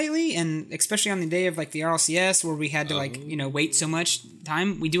happening lately, and especially on the day of like the RLCS where we had to wait so much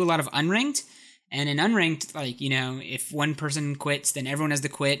time, we do a lot of unranked. And in unranked, like, if one person quits, then everyone has to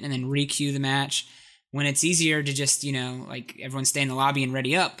quit and then re-queue the match. When it's easier to just, like, everyone stay in the lobby and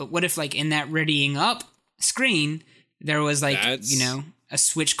ready up. But what if, like, in that readying up screen, there was, like, a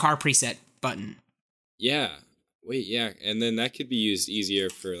switch car preset button? Yeah. Wait, yeah. And then that could be used easier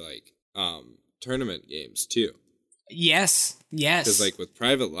for, like, tournament games, too. Yes. Because, like, with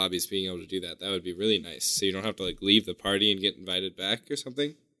private lobbies being able to do that, that would be really nice. So you don't have to, like, leave the party and get invited back or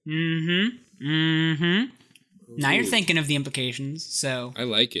something. Mm-hmm. Now you're thinking of the implications, so... I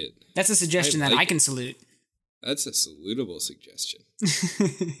like it. That's a suggestion that I can salute. That's a salutable suggestion.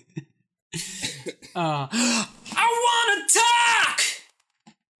 I wanna talk!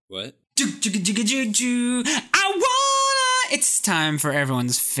 What? I wanna... It's time for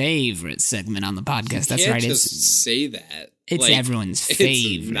everyone's favorite segment on the podcast. That's right. Just say that. It's like, everyone's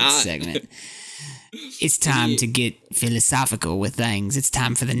favorite segment. It's time to get philosophical with things. It's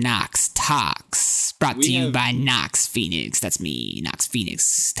time for the Nox Talks. Brought to you by Nox Phoenix. That's me, Nox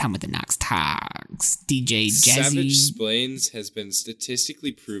Phoenix. Time with the Nox Talks. DJ Jazzy. Savage Splains has been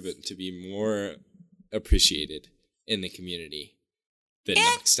statistically proven to be more appreciated in the community than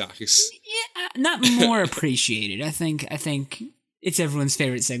Nox Talks. Yeah, not more appreciated. I think it's everyone's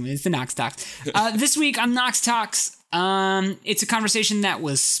favorite segment. It's the Nox Talks. This week on Nox Talks, it's a conversation that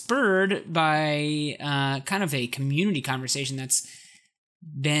was spurred by kind of a community conversation that's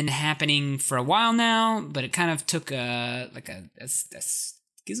been happening for a while now, but it kind of took a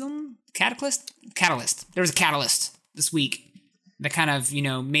schism? Catalyst. There was a catalyst this week that kind of,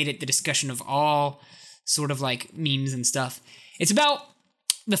 made it the discussion of all sort of like memes and stuff. It's about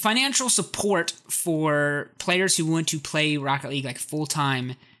the financial support for players who want to play Rocket League like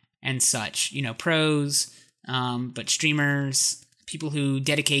full-time and such, pros, but streamers, people who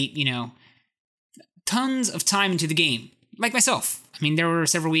dedicate, tons of time into the game, like myself. I mean, there were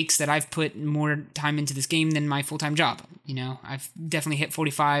several weeks that I've put more time into this game than my full-time job. I've definitely hit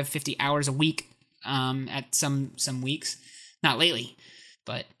 45, 50 hours a week at some weeks. Not lately,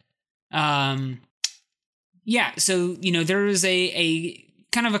 but yeah. So, there was a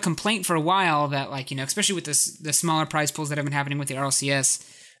kind of a complaint for a while that, like, especially with the smaller prize pools that have been happening with the RLCS,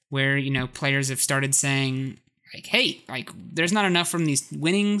 where, players have started saying, like, hey, like, there's not enough from these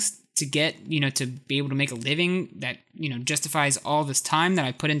winnings to get, to be able to make a living that, justifies all this time that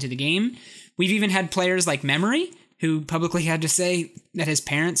I put into the game. We've even had players like Memory, who publicly had to say that his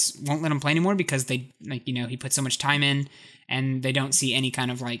parents won't let him play anymore because they, like, he put so much time in and they don't see any kind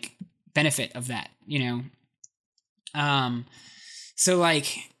of, like, benefit of that, So,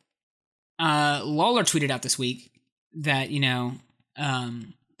 like, Lawler tweeted out this week that,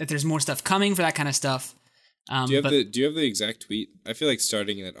 that there's more stuff coming for that kind of stuff. Do you have the exact tweet? I feel like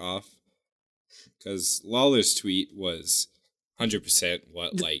starting it off because Lawler's tweet was 100%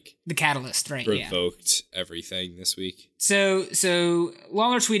 what the catalyst, right? Provoked everything this week. So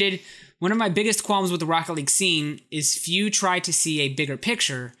Lawler tweeted, "One of my biggest qualms with the Rocket League scene is few try to see a bigger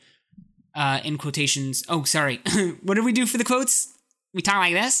picture." In quotations. Oh, sorry. What did we do for the quotes? We talk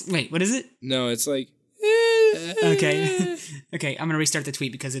like this? Wait, what is it? No, it's like. Okay. Okay, I'm gonna restart the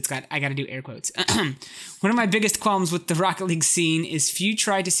tweet because I gotta do air quotes. One of my biggest qualms with the Rocket League scene is few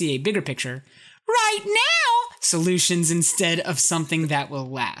try to see a bigger picture. Right now, solutions instead of something that will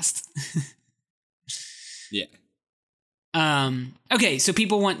last. Yeah. Okay, so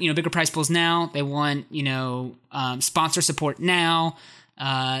people want, bigger prize pools now. They want, sponsor support now.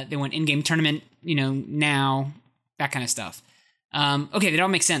 They want in-game tournament, now, that kind of stuff. Okay, that all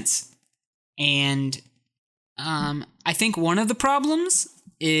makes sense. And I think one of the problems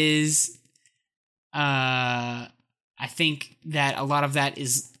is I think that a lot of that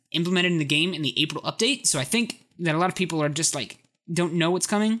is implemented in the game in the April update. So I think that a lot of people are just don't know what's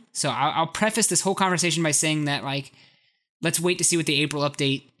coming. So I'll preface this whole conversation by saying that let's wait to see what the April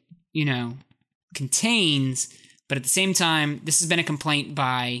update, contains. But at the same time, this has been a complaint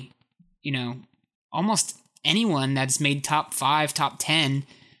by, almost anyone that's made top 5, top 10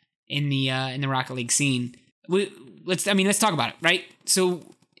 in the Rocket League scene. Let's talk about it, right? So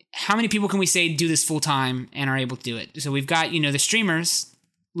how many people can we say do this full time and are able to do it? So we've got, the streamers,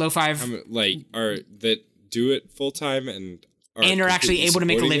 Lo5, that do it full time and are actually able to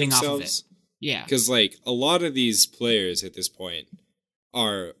make a living off of it. Yeah. Because a lot of these players at this point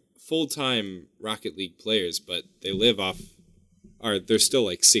are full-time Rocket League players, but they they're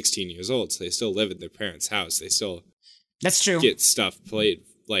still 16 years old, so they still live in their parents' house. They still That's true. Get stuff played.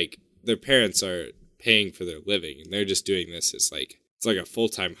 Their parents are paying for their living, and they're just doing this as it's like a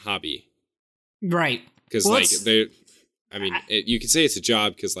full-time hobby. Right. Because you could say it's a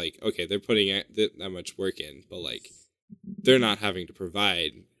job because okay, they're putting that much work in, but they're not having to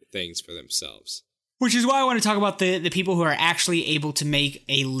provide things for themselves. Which is why I want to talk about the people who are actually able to make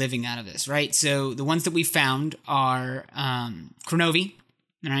a living out of this, right? So the ones that we found are Chronovi,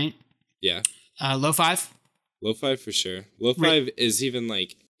 right? Yeah. Lo5. Lo5 for sure. Lo5 is even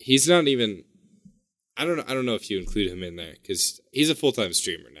he's not even. I don't know if you include him in there because he's a full-time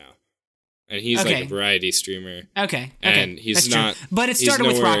streamer now, and he's a variety streamer. Okay. And he's not. True. But it started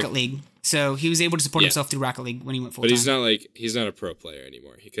with Rocket League. So he was able to support himself through Rocket League when he went full-time. But he's not a pro player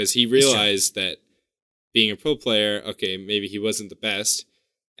anymore because he realized that being a pro player, okay, maybe he wasn't the best,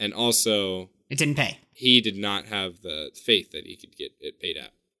 and also it didn't pay. He did not have the faith that he could get it paid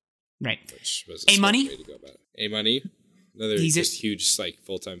out. Right. Which was a money way to go about it. A money, another just huge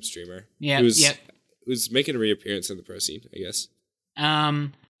full-time streamer. Yeah. Who's making a reappearance in the pro scene, I guess.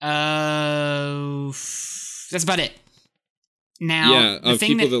 That's about it. Now, the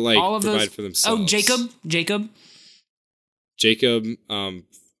thing people that all of provide those, for themselves. Oh, Jacob,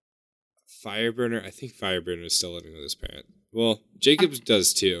 Fireburner. I think Fireburner is still living with his parent. Well, Jacob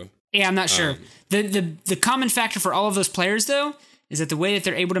does too. Yeah, I'm not sure. The common factor for all of those players though is that the way that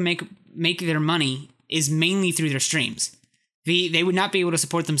they're able to make their money is mainly through their streams. They would not be able to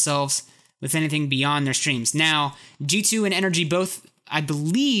support themselves with anything beyond their streams. Now, G2 and Energy both, I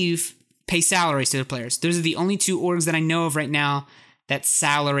believe, pay salaries to their players. Those are the only two orgs that I know of right now that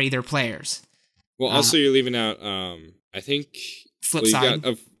salary their players. Well, also you're leaving out, I think, Flipside.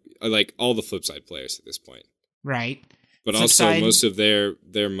 You got all the Flipside players at this point, right? But Flipside, also most of their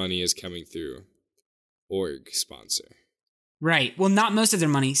money is coming through org sponsor. Right. Well, not most of their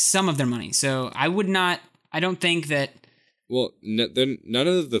money, some of their money. So I don't think that. Well, none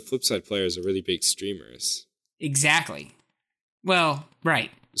of the Flipside players are really big streamers. Exactly. Well,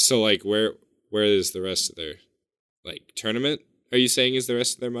 right. So where is the rest of their tournament? Are you saying is the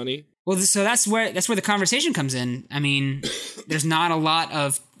rest of their money? Well, so that's where the conversation comes in. I mean, there's not a lot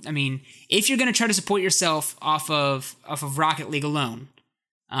of. I mean, if you're going to try to support yourself off of Rocket League alone,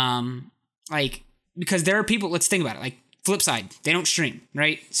 because there are people. Let's think about it. Flipside, they don't stream,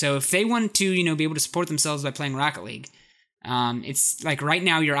 right? So if they want to, be able to support themselves by playing Rocket League, it's right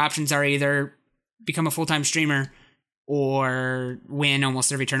now your options are either become a full-time streamer or win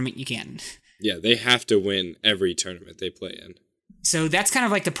almost every tournament you can. Yeah, they have to win every tournament they play in. So that's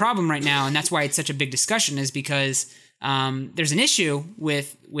kind of the problem right now, and that's why it's such a big discussion, is because there's an issue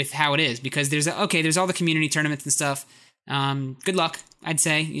with how it is, because there's all the community tournaments and stuff. Good luck, I'd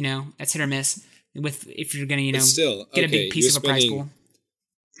say. That's hit or miss with if you're gonna get a big piece of a prize pool.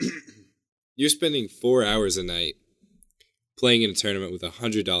 You're spending 4 hours a night playing in a tournament with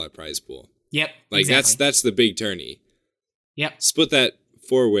 $100 prize pool. Yep, exactly. That's the big tourney. Yep. Split that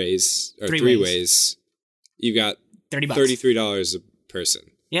 4 ways or 3 ways. You got $30. $33 a person.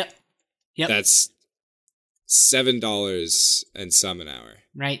 Yep. That's $7 and some an hour.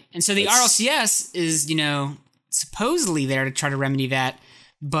 Right. And so the RLCS is, supposedly there to try to remedy that,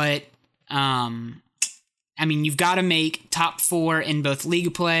 but you've got to make top 4 in both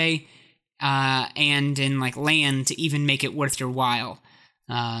league play and in like LAN to even make it worth your while.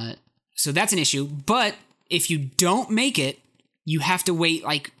 So that's an issue. But if you don't make it, you have to wait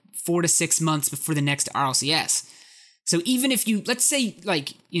like 4 to 6 months before the next RLCS. So even if you, let's say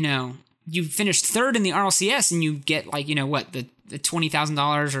you finished 3rd in the RLCS and you get like, the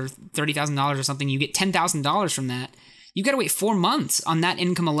 $20,000 or $30,000 or something, you get $10,000 from that. You got to wait 4 months on that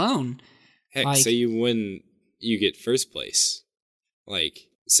income alone. Heck, say you win, you get first place. Like,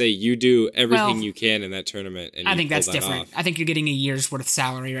 say you do everything you can in that tournament. And I think that's different. Off. I think you're getting a year's worth of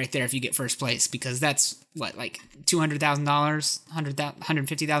salary right there if you get first place, because that's like $200,000,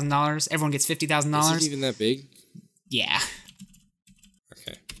 $150,000. Everyone gets $50,000. Is it even that big? Yeah.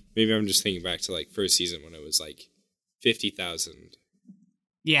 Okay. Maybe I'm just thinking back to like first season when it was like 50,000.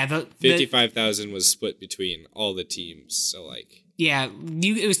 Yeah, 55,000 was split between all the teams. So like, yeah,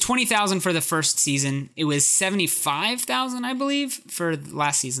 it was 20,000 for the first season. It was 75,000, I believe, for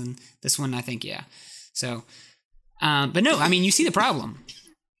last season. This one, I think, yeah. So, but no, you see the problem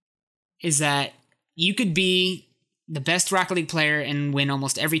is that you could be the best Rocket League player and win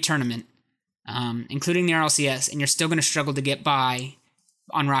almost every tournament, including the RLCS, and you're still going to struggle to get by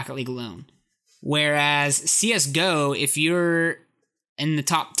on Rocket League alone. Whereas CSGO, if you're in the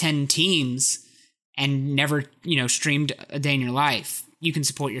top 10 teams and never, streamed a day in your life, you can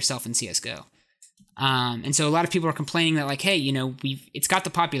support yourself in CSGO. And so a lot of people are complaining that like, hey, it's got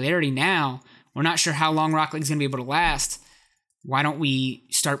the popularity now. We're not sure how long Rocket League's going to be able to last. Why don't we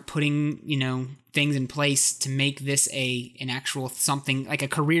start putting, things in place to make this an actual something, like a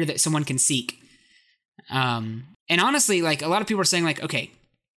career that someone can seek? And honestly, like a lot of people are saying like, okay,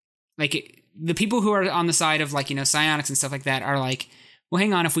 like the people who are on the side of like, Psyonix and stuff like that are like, well,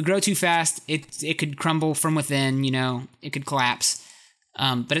 hang on, if we grow too fast, it could crumble from within, it could collapse.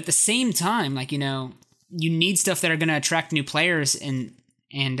 But at the same time, like, you need stuff that are going to attract new players and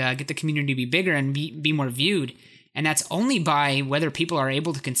get the community to be bigger and be more viewed. And that's only by whether people are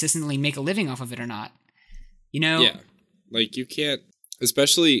able to consistently make a living off of it or not. Yeah. Like you can't,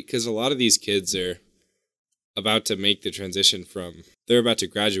 especially because a lot of these kids are about to make the transition they're about to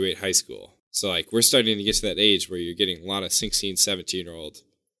graduate high school. So, like, we're starting to get to that age where you're getting a lot of 16, 17-year-old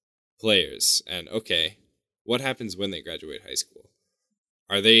players. And, okay, what happens when they graduate high school?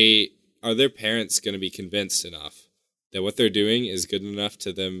 Are their parents going to be convinced enough that what they're doing is good enough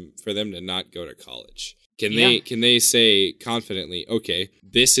for them to not go to college? Can they say confidently, okay,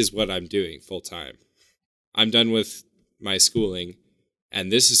 this is what I'm doing full time. I'm done with my schooling,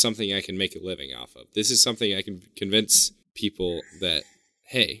 and this is something I can make a living off of. This is something I can convince people that,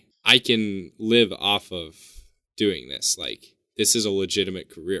 hey, I can live off of doing this. Like, this is a legitimate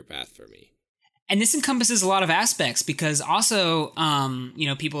career path for me. And this encompasses a lot of aspects because also,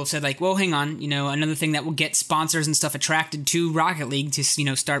 people have said like, well, hang on, another thing that will get sponsors and stuff attracted to Rocket League to,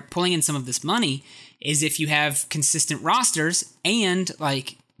 start pulling in some of this money is if you have consistent rosters and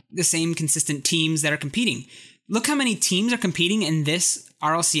like the same consistent teams that are competing. Look how many teams are competing in this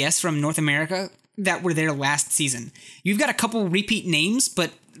RLCS from North America that were there last season. You've got a couple repeat names,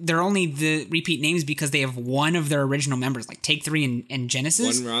 but they're only the repeat names because they have one of their original members, like Take-3 and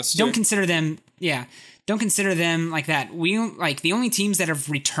Genesis. One roster. Don't consider them like that. We like the only teams that have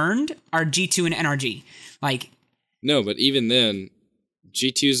returned are G2 and NRG. Like, no, but even then,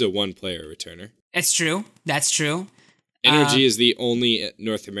 G2 is a one-player returner. That's true. NRG is the only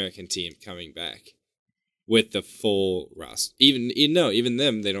North American team coming back with the full roster. Even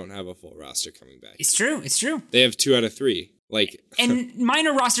them, they don't have a full roster coming back. It's true. They have 2 out of 3. Like, and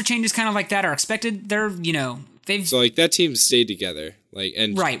minor roster changes kind of like that are expected. They're, they've... So, like, that team stayed together. Like,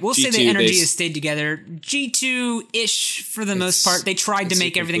 and right. We'll G2, say the NRG has stayed together. G2-ish for the most part. They tried to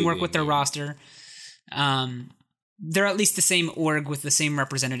make everything work with their roster. They're at least the same org with the same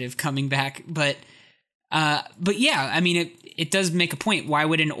representative coming back. But yeah, it does make a point. Why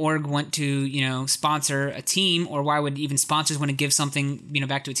would an org want to, sponsor a team, or why would even sponsors want to give something,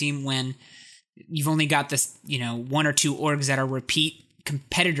 back to a team when you've only got this, 1 or 2 orgs that are repeat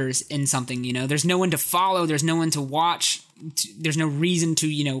competitors in something? There's no one to follow. There's no one to watch. There's no reason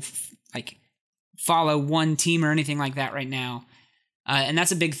to, follow one team or anything like that right now. And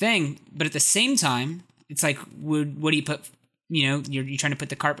that's a big thing. But at the same time, it's like, what do you put, you're trying to put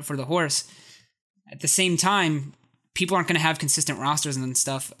the cart before the horse. At the same time, people aren't going to have consistent rosters and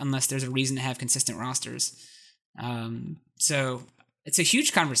stuff unless there's a reason to have consistent rosters. So it's a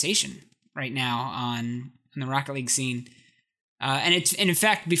huge conversation right now on the Rocket League scene. And in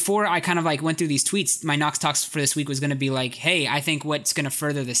fact, before I kind of like went through these tweets, my Nox Talks for this week was going to be like, hey, I think what's going to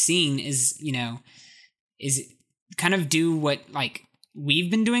further the scene is kind of do what like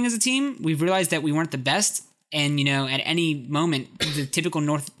we've been doing as a team. We've realized that we weren't the best. And, at any moment, the typical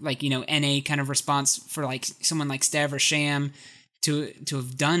NA kind of response for like someone like Stev or Sham to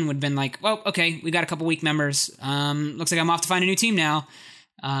have done would have been like, well, okay, we got a couple weak members. Looks like I'm off to find a new team now.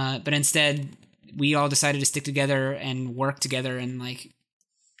 But instead, we all decided to stick together and work together and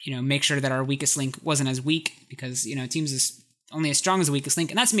make sure that our weakest link wasn't as weak because, teams is only as strong as the weakest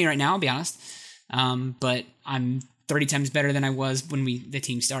link. And that's me right now, I'll be honest. But I'm 30 times better than I was when the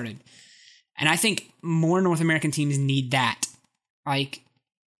team started. And I think more North American teams need that. Like,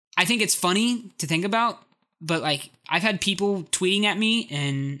 I think it's funny to think about, but like I've had people tweeting at me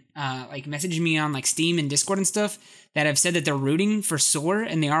and messaging me on like Steam and Discord and stuff that have said that they're rooting for Soar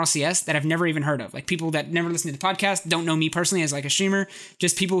and the RLCS that I've never even heard of. Like people that never listen to the podcast, don't know me personally as like a streamer,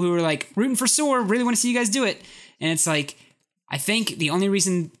 just people who are like rooting for Soar, really want to see you guys do it. And it's like, I think the only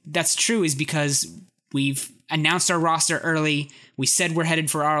reason that's true is because we've announced our roster early. We said we're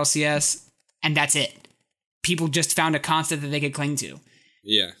headed for RLCS and that's it. People just found a constant that they could cling to.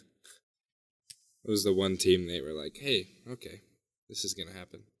 Yeah. It was the one team they were like, hey, okay, this is going to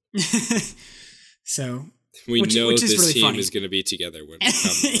happen. So we know this really team funny. is going to be together when it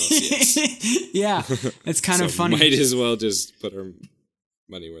comes to LCS. Yeah, it's kind of funny. Might as well just put our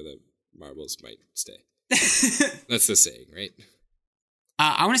money where the marbles might stay. That's the saying, right?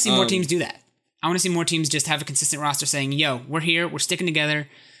 I want to see more teams do that. I want to see more teams just have a consistent roster saying, yo, we're here, we're sticking together.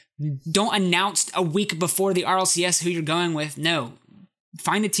 Don't announce a week before the RLCS who you're going with. No.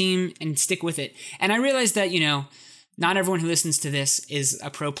 Find a team and stick with it. And I realize that, not everyone who listens to this is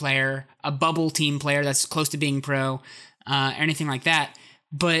a pro player, a bubble team player that's close to being pro, or anything like that.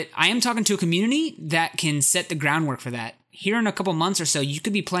 But I am talking to a community that can set the groundwork for that. Here in a couple months or so, you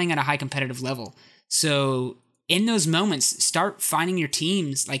could be playing at a high competitive level. So in those moments, start finding your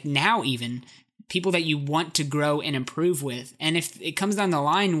teams, like now even, people that you want to grow and improve with. And if it comes down the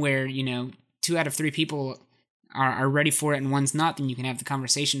line where, 2 out of 3 people are ready for it and one's not, then you can have the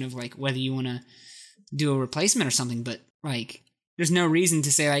conversation of like whether you want to do a replacement or something. But like, there's no reason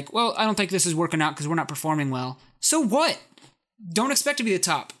to say like, well, I don't think this is working out because we're not performing well. So what? Don't expect to be the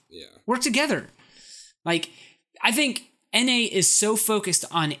top. Yeah. Work together. Like, I think NA is so focused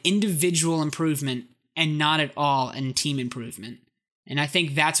on individual improvement and not at all in team improvement. And I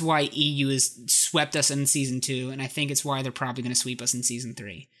think that's why EU has swept us in Season 2, and I think it's why they're probably going to sweep us in Season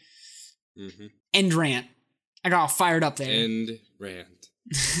 3. Mm-hmm. End rant. I got all fired up there. End rant.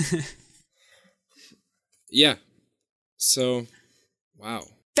 Yeah. So, wow.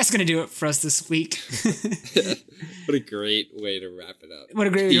 That's going to do it for us this week. What a great way to wrap it up. What a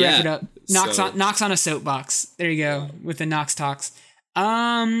great way to wrap it up. Nox on a soapbox. There you go, with the Nox Talks.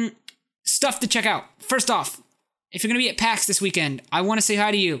 Stuff to check out. First off, if you're going to be at PAX this weekend, I want to say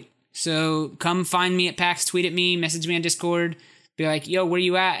hi to you. So come find me at PAX, tweet at me, message me on Discord, be like, yo, where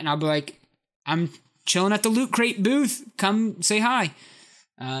you at? And I'll be like, I'm chilling at the Loot Crate booth. Come say hi.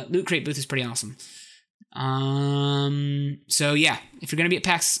 Loot Crate booth is pretty awesome. So yeah, if you're going to be at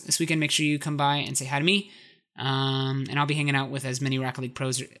PAX this weekend, make sure you come by and say hi to me. And I'll be hanging out with as many Rocket League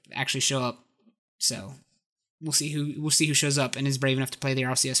pros actually show up. So we'll see who shows up and is brave enough to play the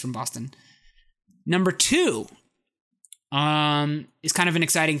RLCS from Boston. Number 2, is kind of an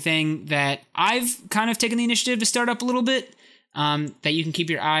exciting thing that I've kind of taken the initiative to start up a little bit. That you can keep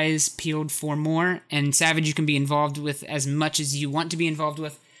your eyes peeled for more, and Savage you can be involved with as much as you want to be involved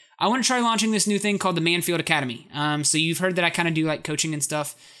with. I want to try launching this new thing called the Manfield Academy. So you've heard that I kind of do like coaching and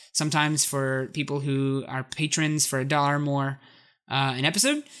stuff sometimes for people who are patrons for $1 or more an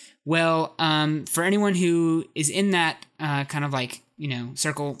episode. Well, for anyone who is in that kind of like,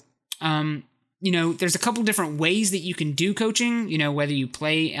 circle, there's a couple different ways that you can do coaching, whether you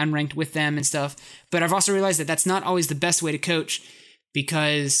play unranked with them and stuff. But I've also realized that that's not always the best way to coach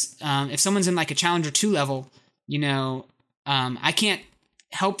because if someone's in like a Challenger 2 level, I can't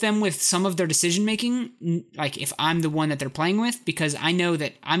help them with some of their decision making, like if I'm the one that they're playing with, because I know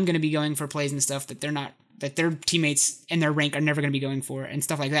that I'm going to be going for plays and stuff that their teammates in their rank are never going to be going for and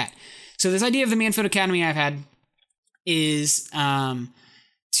stuff like that. So this idea of the Manfield Academy I've had is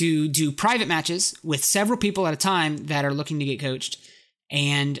to do private matches with several people at a time that are looking to get coached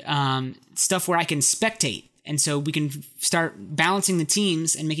and stuff where I can spectate. And so we can start balancing the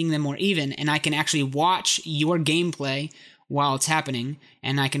teams and making them more even. And I can actually watch your gameplay while it's happening,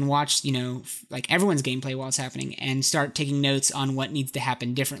 and I can watch, like everyone's gameplay while it's happening and start taking notes on what needs to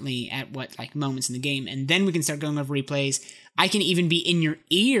happen differently at what like moments in the game. And then we can start going over replays. I can even be in your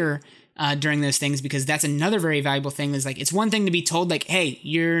ear during those things, because that's another very valuable thing. Is like, it's one thing to be told like, hey,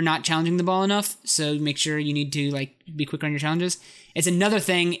 you're not challenging the ball enough, so make sure you need to like be quicker on your challenges. It's another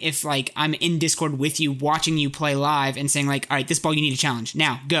thing if like I'm in Discord with you, watching you play live and saying like, all right, this ball you need to challenge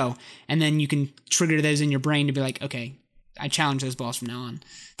now, go. And then you can trigger those in your brain to be like, okay, I challenge those balls from now on.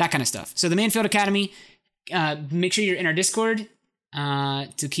 That kind of stuff. So the Manfield Academy, make sure you're in our Discord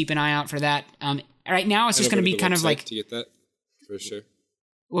to keep an eye out for that. Right now it's just going to be kind of like to get that for sure.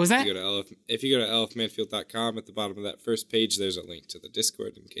 What was that? If you go to lfmanfield.com, at the bottom of that first page, there's a link to the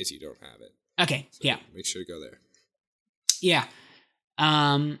Discord in case you don't have it. Okay, so yeah. Make sure to go there. Yeah.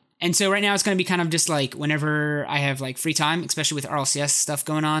 And so right now it's going to be kind of just like whenever I have like free time, especially with RLCS stuff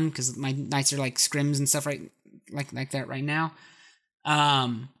going on, because my nights are like scrims and stuff like that right now.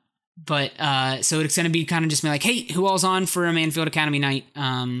 So it's going to be kind of just me like, hey, who all's on for a Manfield Academy night?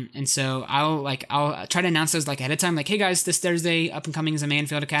 And so I'll try to announce those like ahead of time, like, hey guys, this Thursday up and coming is a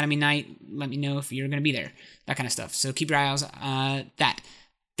Manfield Academy night. Let me know if you're going to be there, that kind of stuff. So keep your eyes on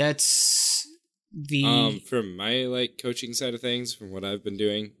that's the from my like coaching side of things, from what I've been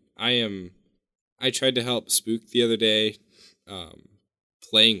doing, I tried to help Spook the other day,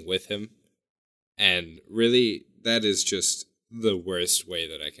 playing with him, and really that is just the worst way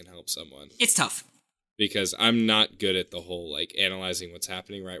that I can help someone. It's tough because I'm not good at the whole like analyzing what's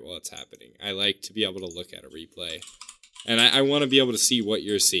happening right while it's happening. I like to be able to look at a replay, and I want to be able to see what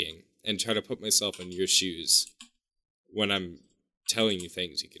you're seeing and try to put myself in your shoes when I'm telling you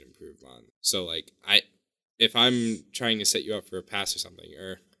things you can improve on. So like if I'm trying to set you up for a pass or something,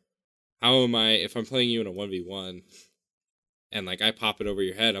 or how am I, if I'm playing you in a 1v1 and like I pop it over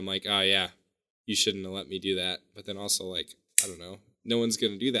your head, I'm like, oh yeah, you shouldn't have let me do that. But then also like, I don't know, no one's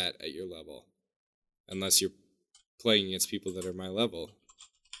going to do that at your level unless you're playing against people that are my level,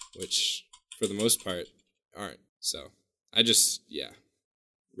 which for the most part aren't. So I just,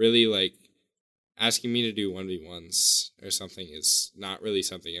 really like asking me to do 1v1s or something is not really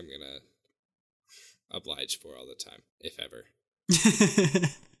something I'm going to oblige for all the time, if ever.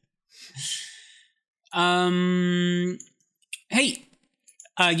 Hey,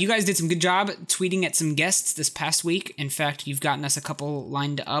 you guys did some good job tweeting at some guests this past week. In fact, you've gotten us a couple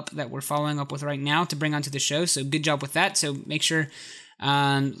lined up that we're following up with right now to bring onto the show. So good job with that. So make sure.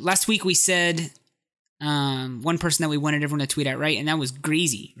 Last week we said one person that we wanted everyone to tweet at, right? And that was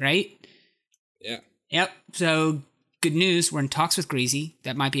Greasy, right? Yeah. Yep. So good news. We're in talks with Greasy.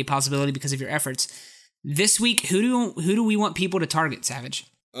 That might be a possibility because of your efforts. This week, who do we want people to target, Savage?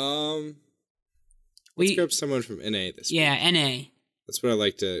 Let's grab someone from NA this week. Yeah, NA. That's what I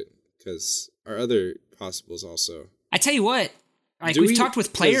like to, because our other possibles also. I tell you what, like we've talked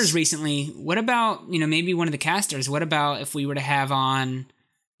with players recently. What about, maybe one of the casters? What about if we were to have on,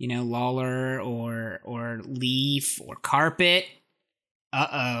 Lawler or Leaf or Carpet?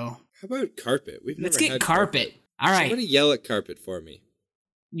 Uh-oh. How about Carpet? Let's get Carpet. All right. Somebody yell at Carpet for me.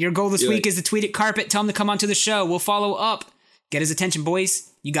 Your goal this week is to tweet at Carpet. Tell him to come onto the show. We'll follow up. Get his attention,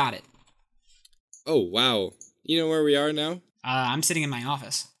 boys. You got it. Oh, wow. You know where we are now? I'm sitting in my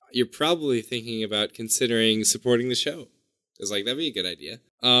office. You're probably thinking about considering supporting the show. Because, that'd be a good idea.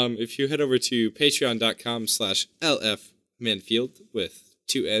 If you head over to patreon.com/LFmanfield with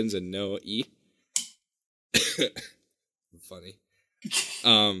 2 N's and no E. Funny.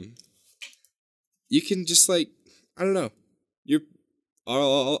 You can just, I don't know. You're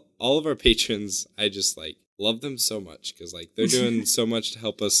all of our patrons, I just, love them so much. Because, they're doing so much to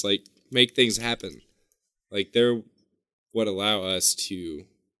help us, make things happen. They're what allow us to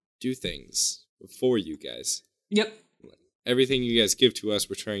do things for you guys. Yep. Everything you guys give to us,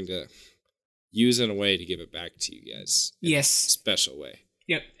 we're trying to use in a way to give it back to you guys. Yes. In a special way.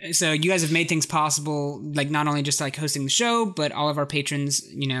 Yep. So you guys have made things possible, not only just hosting the show, but all of our patrons,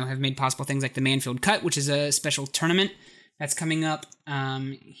 have made possible things like the Manfield Cut, which is a special tournament that's coming up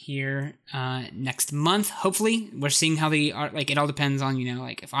here next month. Hopefully, we're seeing how it all depends on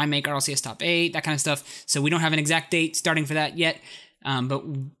if I make RLCS top 8, that kind of stuff. So we don't have an exact date starting for that yet. But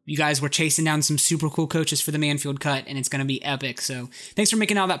you guys were chasing down some super cool coaches for the Manfield Cut, and it's going to be epic. So thanks for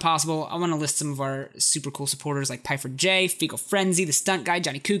making all that possible. I want to list some of our super cool supporters like Piper J, Fecal Frenzy, The Stunt Guy,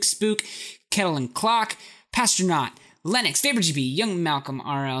 Johnny Kook, Spook, Kettle and Clock, Pastronaut, Lennox, Faber GB, Young Malcolm,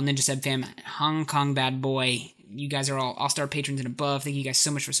 RL, Ninja Seb Fam, Hong Kong Bad Boy. You guys are all all-star patrons and above. Thank you guys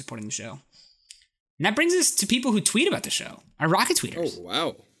so much for supporting the show. And that brings us to people who tweet about the show, our Rocket Tweeters. Oh,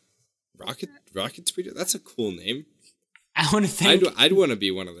 wow. Rocket Tweeter? That's a cool name. I want to thank... I'd want to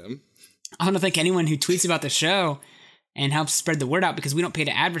be one of them. I want to thank anyone who tweets about the show. and helps spread the word out because we don't pay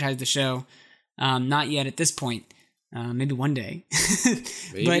to advertise the show. Not yet at this point. Maybe one day.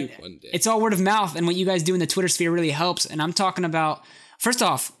 Maybe but one day. It's all word of mouth, and what you guys do in the Twitter sphere really helps. And I'm talking about, first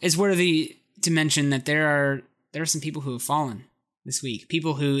off, it's worthy to mention that there are some people who have fallen this week.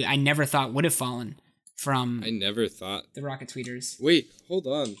 People who I never thought would have fallen from I never thought. the Rocket Tweeters. Wait, hold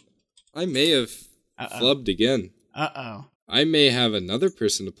on. I may have flubbed again. Uh-oh. I may have another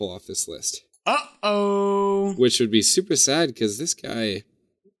person to pull off this list. Uh-oh. Which would be super sad because this guy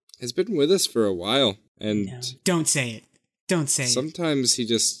has been with us for a while. And No, don't say it. Don't say it. sometimes he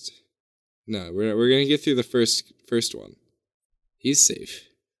just... No, we're going to get through the first one. He's safe.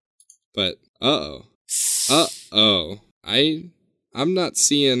 But, uh-oh. I'm not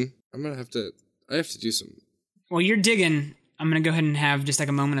seeing... I have to do some... While you're digging, I'm going to go ahead and have just like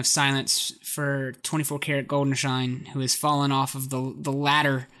a moment of silence for 24 Karat Goldenshine, who has fallen off of the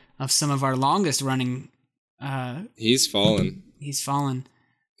ladder of some of our longest running... He's fallen. He's fallen.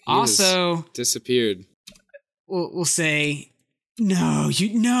 He Also... has disappeared. We'll say...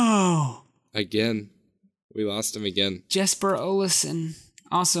 No! Again. We lost him again. Jesper Olesen,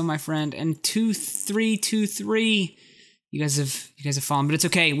 also my friend, and 2323. You guys have fallen, but it's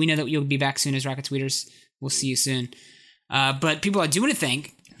okay. We know that you'll be back soon as Rocket Tweeters. We'll see you soon. But people I do want to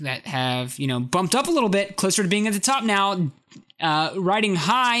thank that have, bumped up a little bit, closer to being at the top now, riding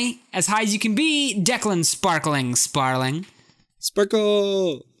high as you can be, Declan Sparling.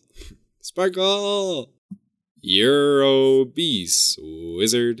 Sparkle! Euro Beast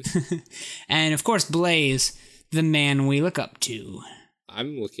Wizard. And of course, Blaze, the man we look up to.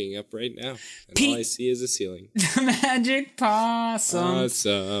 I'm looking up right now, and Pete. all I see is a ceiling. The magic possum.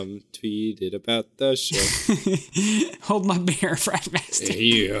 Awesome tweeted about the show. Hold my beer, frat bastard.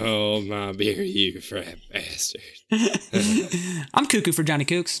 You hold my beer, you frat bastard. I'm cuckoo for Johnny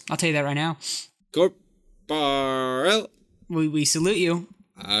Cooks. I'll tell you that right now. Corporal. We salute you.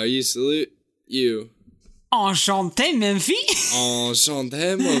 You salute you. Enchanté, Memphis.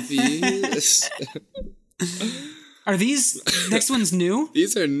 Enchanté, mon fils. Are these next ones new?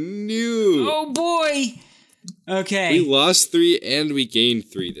 These are new. Oh boy. Okay. We lost 3 and we gained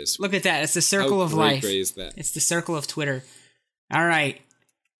 3 this week. Look at that. It's the circle How of life. great is that? It's the circle of Twitter. All right.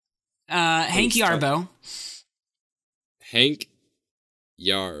 Hank Yarbo. Hank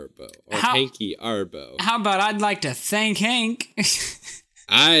Yarbo. Or Hanky Arbo. How about I'd like to thank Hank?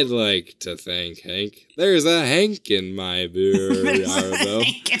 I'd like to thank Hank. There's a Hank in my beer, Yarbo.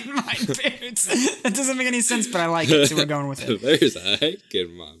 Hank in my boots. That doesn't make any sense, but I like it, so we're going with it. There's a Hank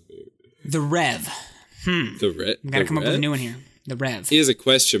in my beer. The Rev. The Rev? We gotta come up with a new one here. The Rev. He has a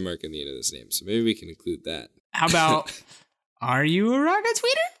question mark in the end of his name, so maybe we can include that. How about, are you a rocket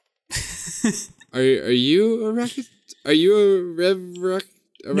tweeter? Are you a rocket? Are you a Rev rock?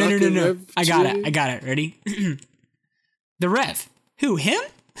 No. Rev I got it. Ready? The Rev. Who, him?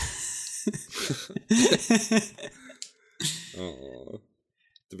 Oh,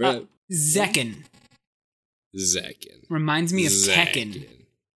 the Rev. Zekken. Reminds me of Tekken.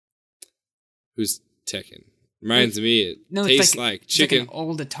 Who's Tekken? Reminds me, it tastes like chicken. It's like an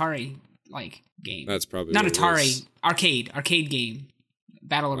old Atari game. That's probably not what it Atari. is. Arcade game.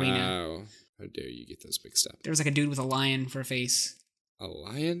 Battle Arena. Wow. How dare you get those mixed up. There was like a dude with a lion for a face. A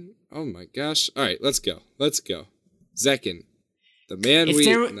lion? Oh my gosh. Alright, let's go. Zekken. The man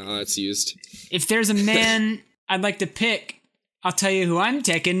No, that's used. If there's a man I'd like to pick, I'll tell you who I'm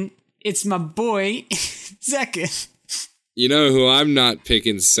taking. It's my boy, Zekken. You know who I'm not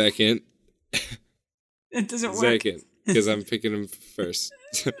picking second? It doesn't work. Zekken. Because I'm picking him first.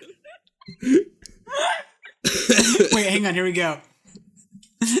 Wait, hang on. Here we go.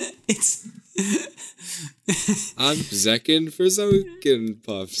 It's... I'm Zekken for Zoken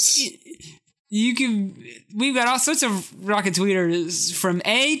Puffs. We've got all sorts of rocket tweeters from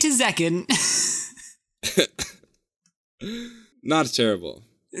A to Zekken. Not terrible.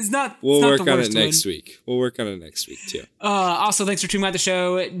 We'll work on it next week. We'll work on it next week too. Also, thanks for tuning out the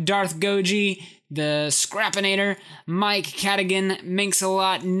show. Darth Goji, the Scrappinator, Mike Cadigan,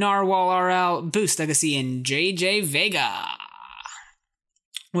 Minx-a-Lot, Narwhal RL, Boost Legacy, and JJ Vega.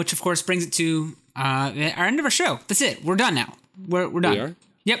 Which, of course, brings it to our end of our show. That's it. We're done now. We're done. We are?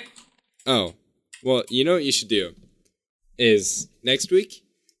 Yep. Oh. Well, you know what you should do? Is next week...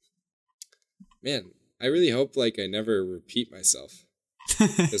 Man, I really hope, I never repeat myself.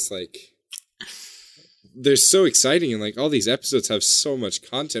 It's they're so exciting, and all these episodes have so much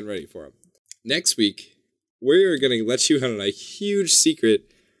content ready for them. Next week, we're going to let you in on a huge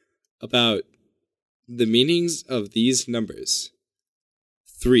secret about the meanings of these numbers.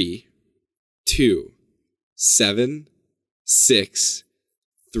 3, 2, 7, 6,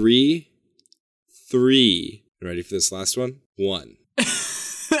 3, 3. Ready for this last one? 1.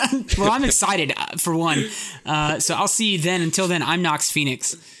 Well, I'm excited for one. So I'll see you then. Until then, I'm Nox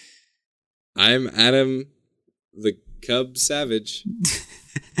Phoenix. I'm Adam the Cub Savage.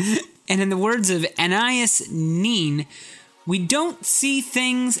 And in the words of Anais Nin, we don't see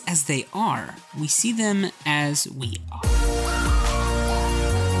things as they are. We see them as we are.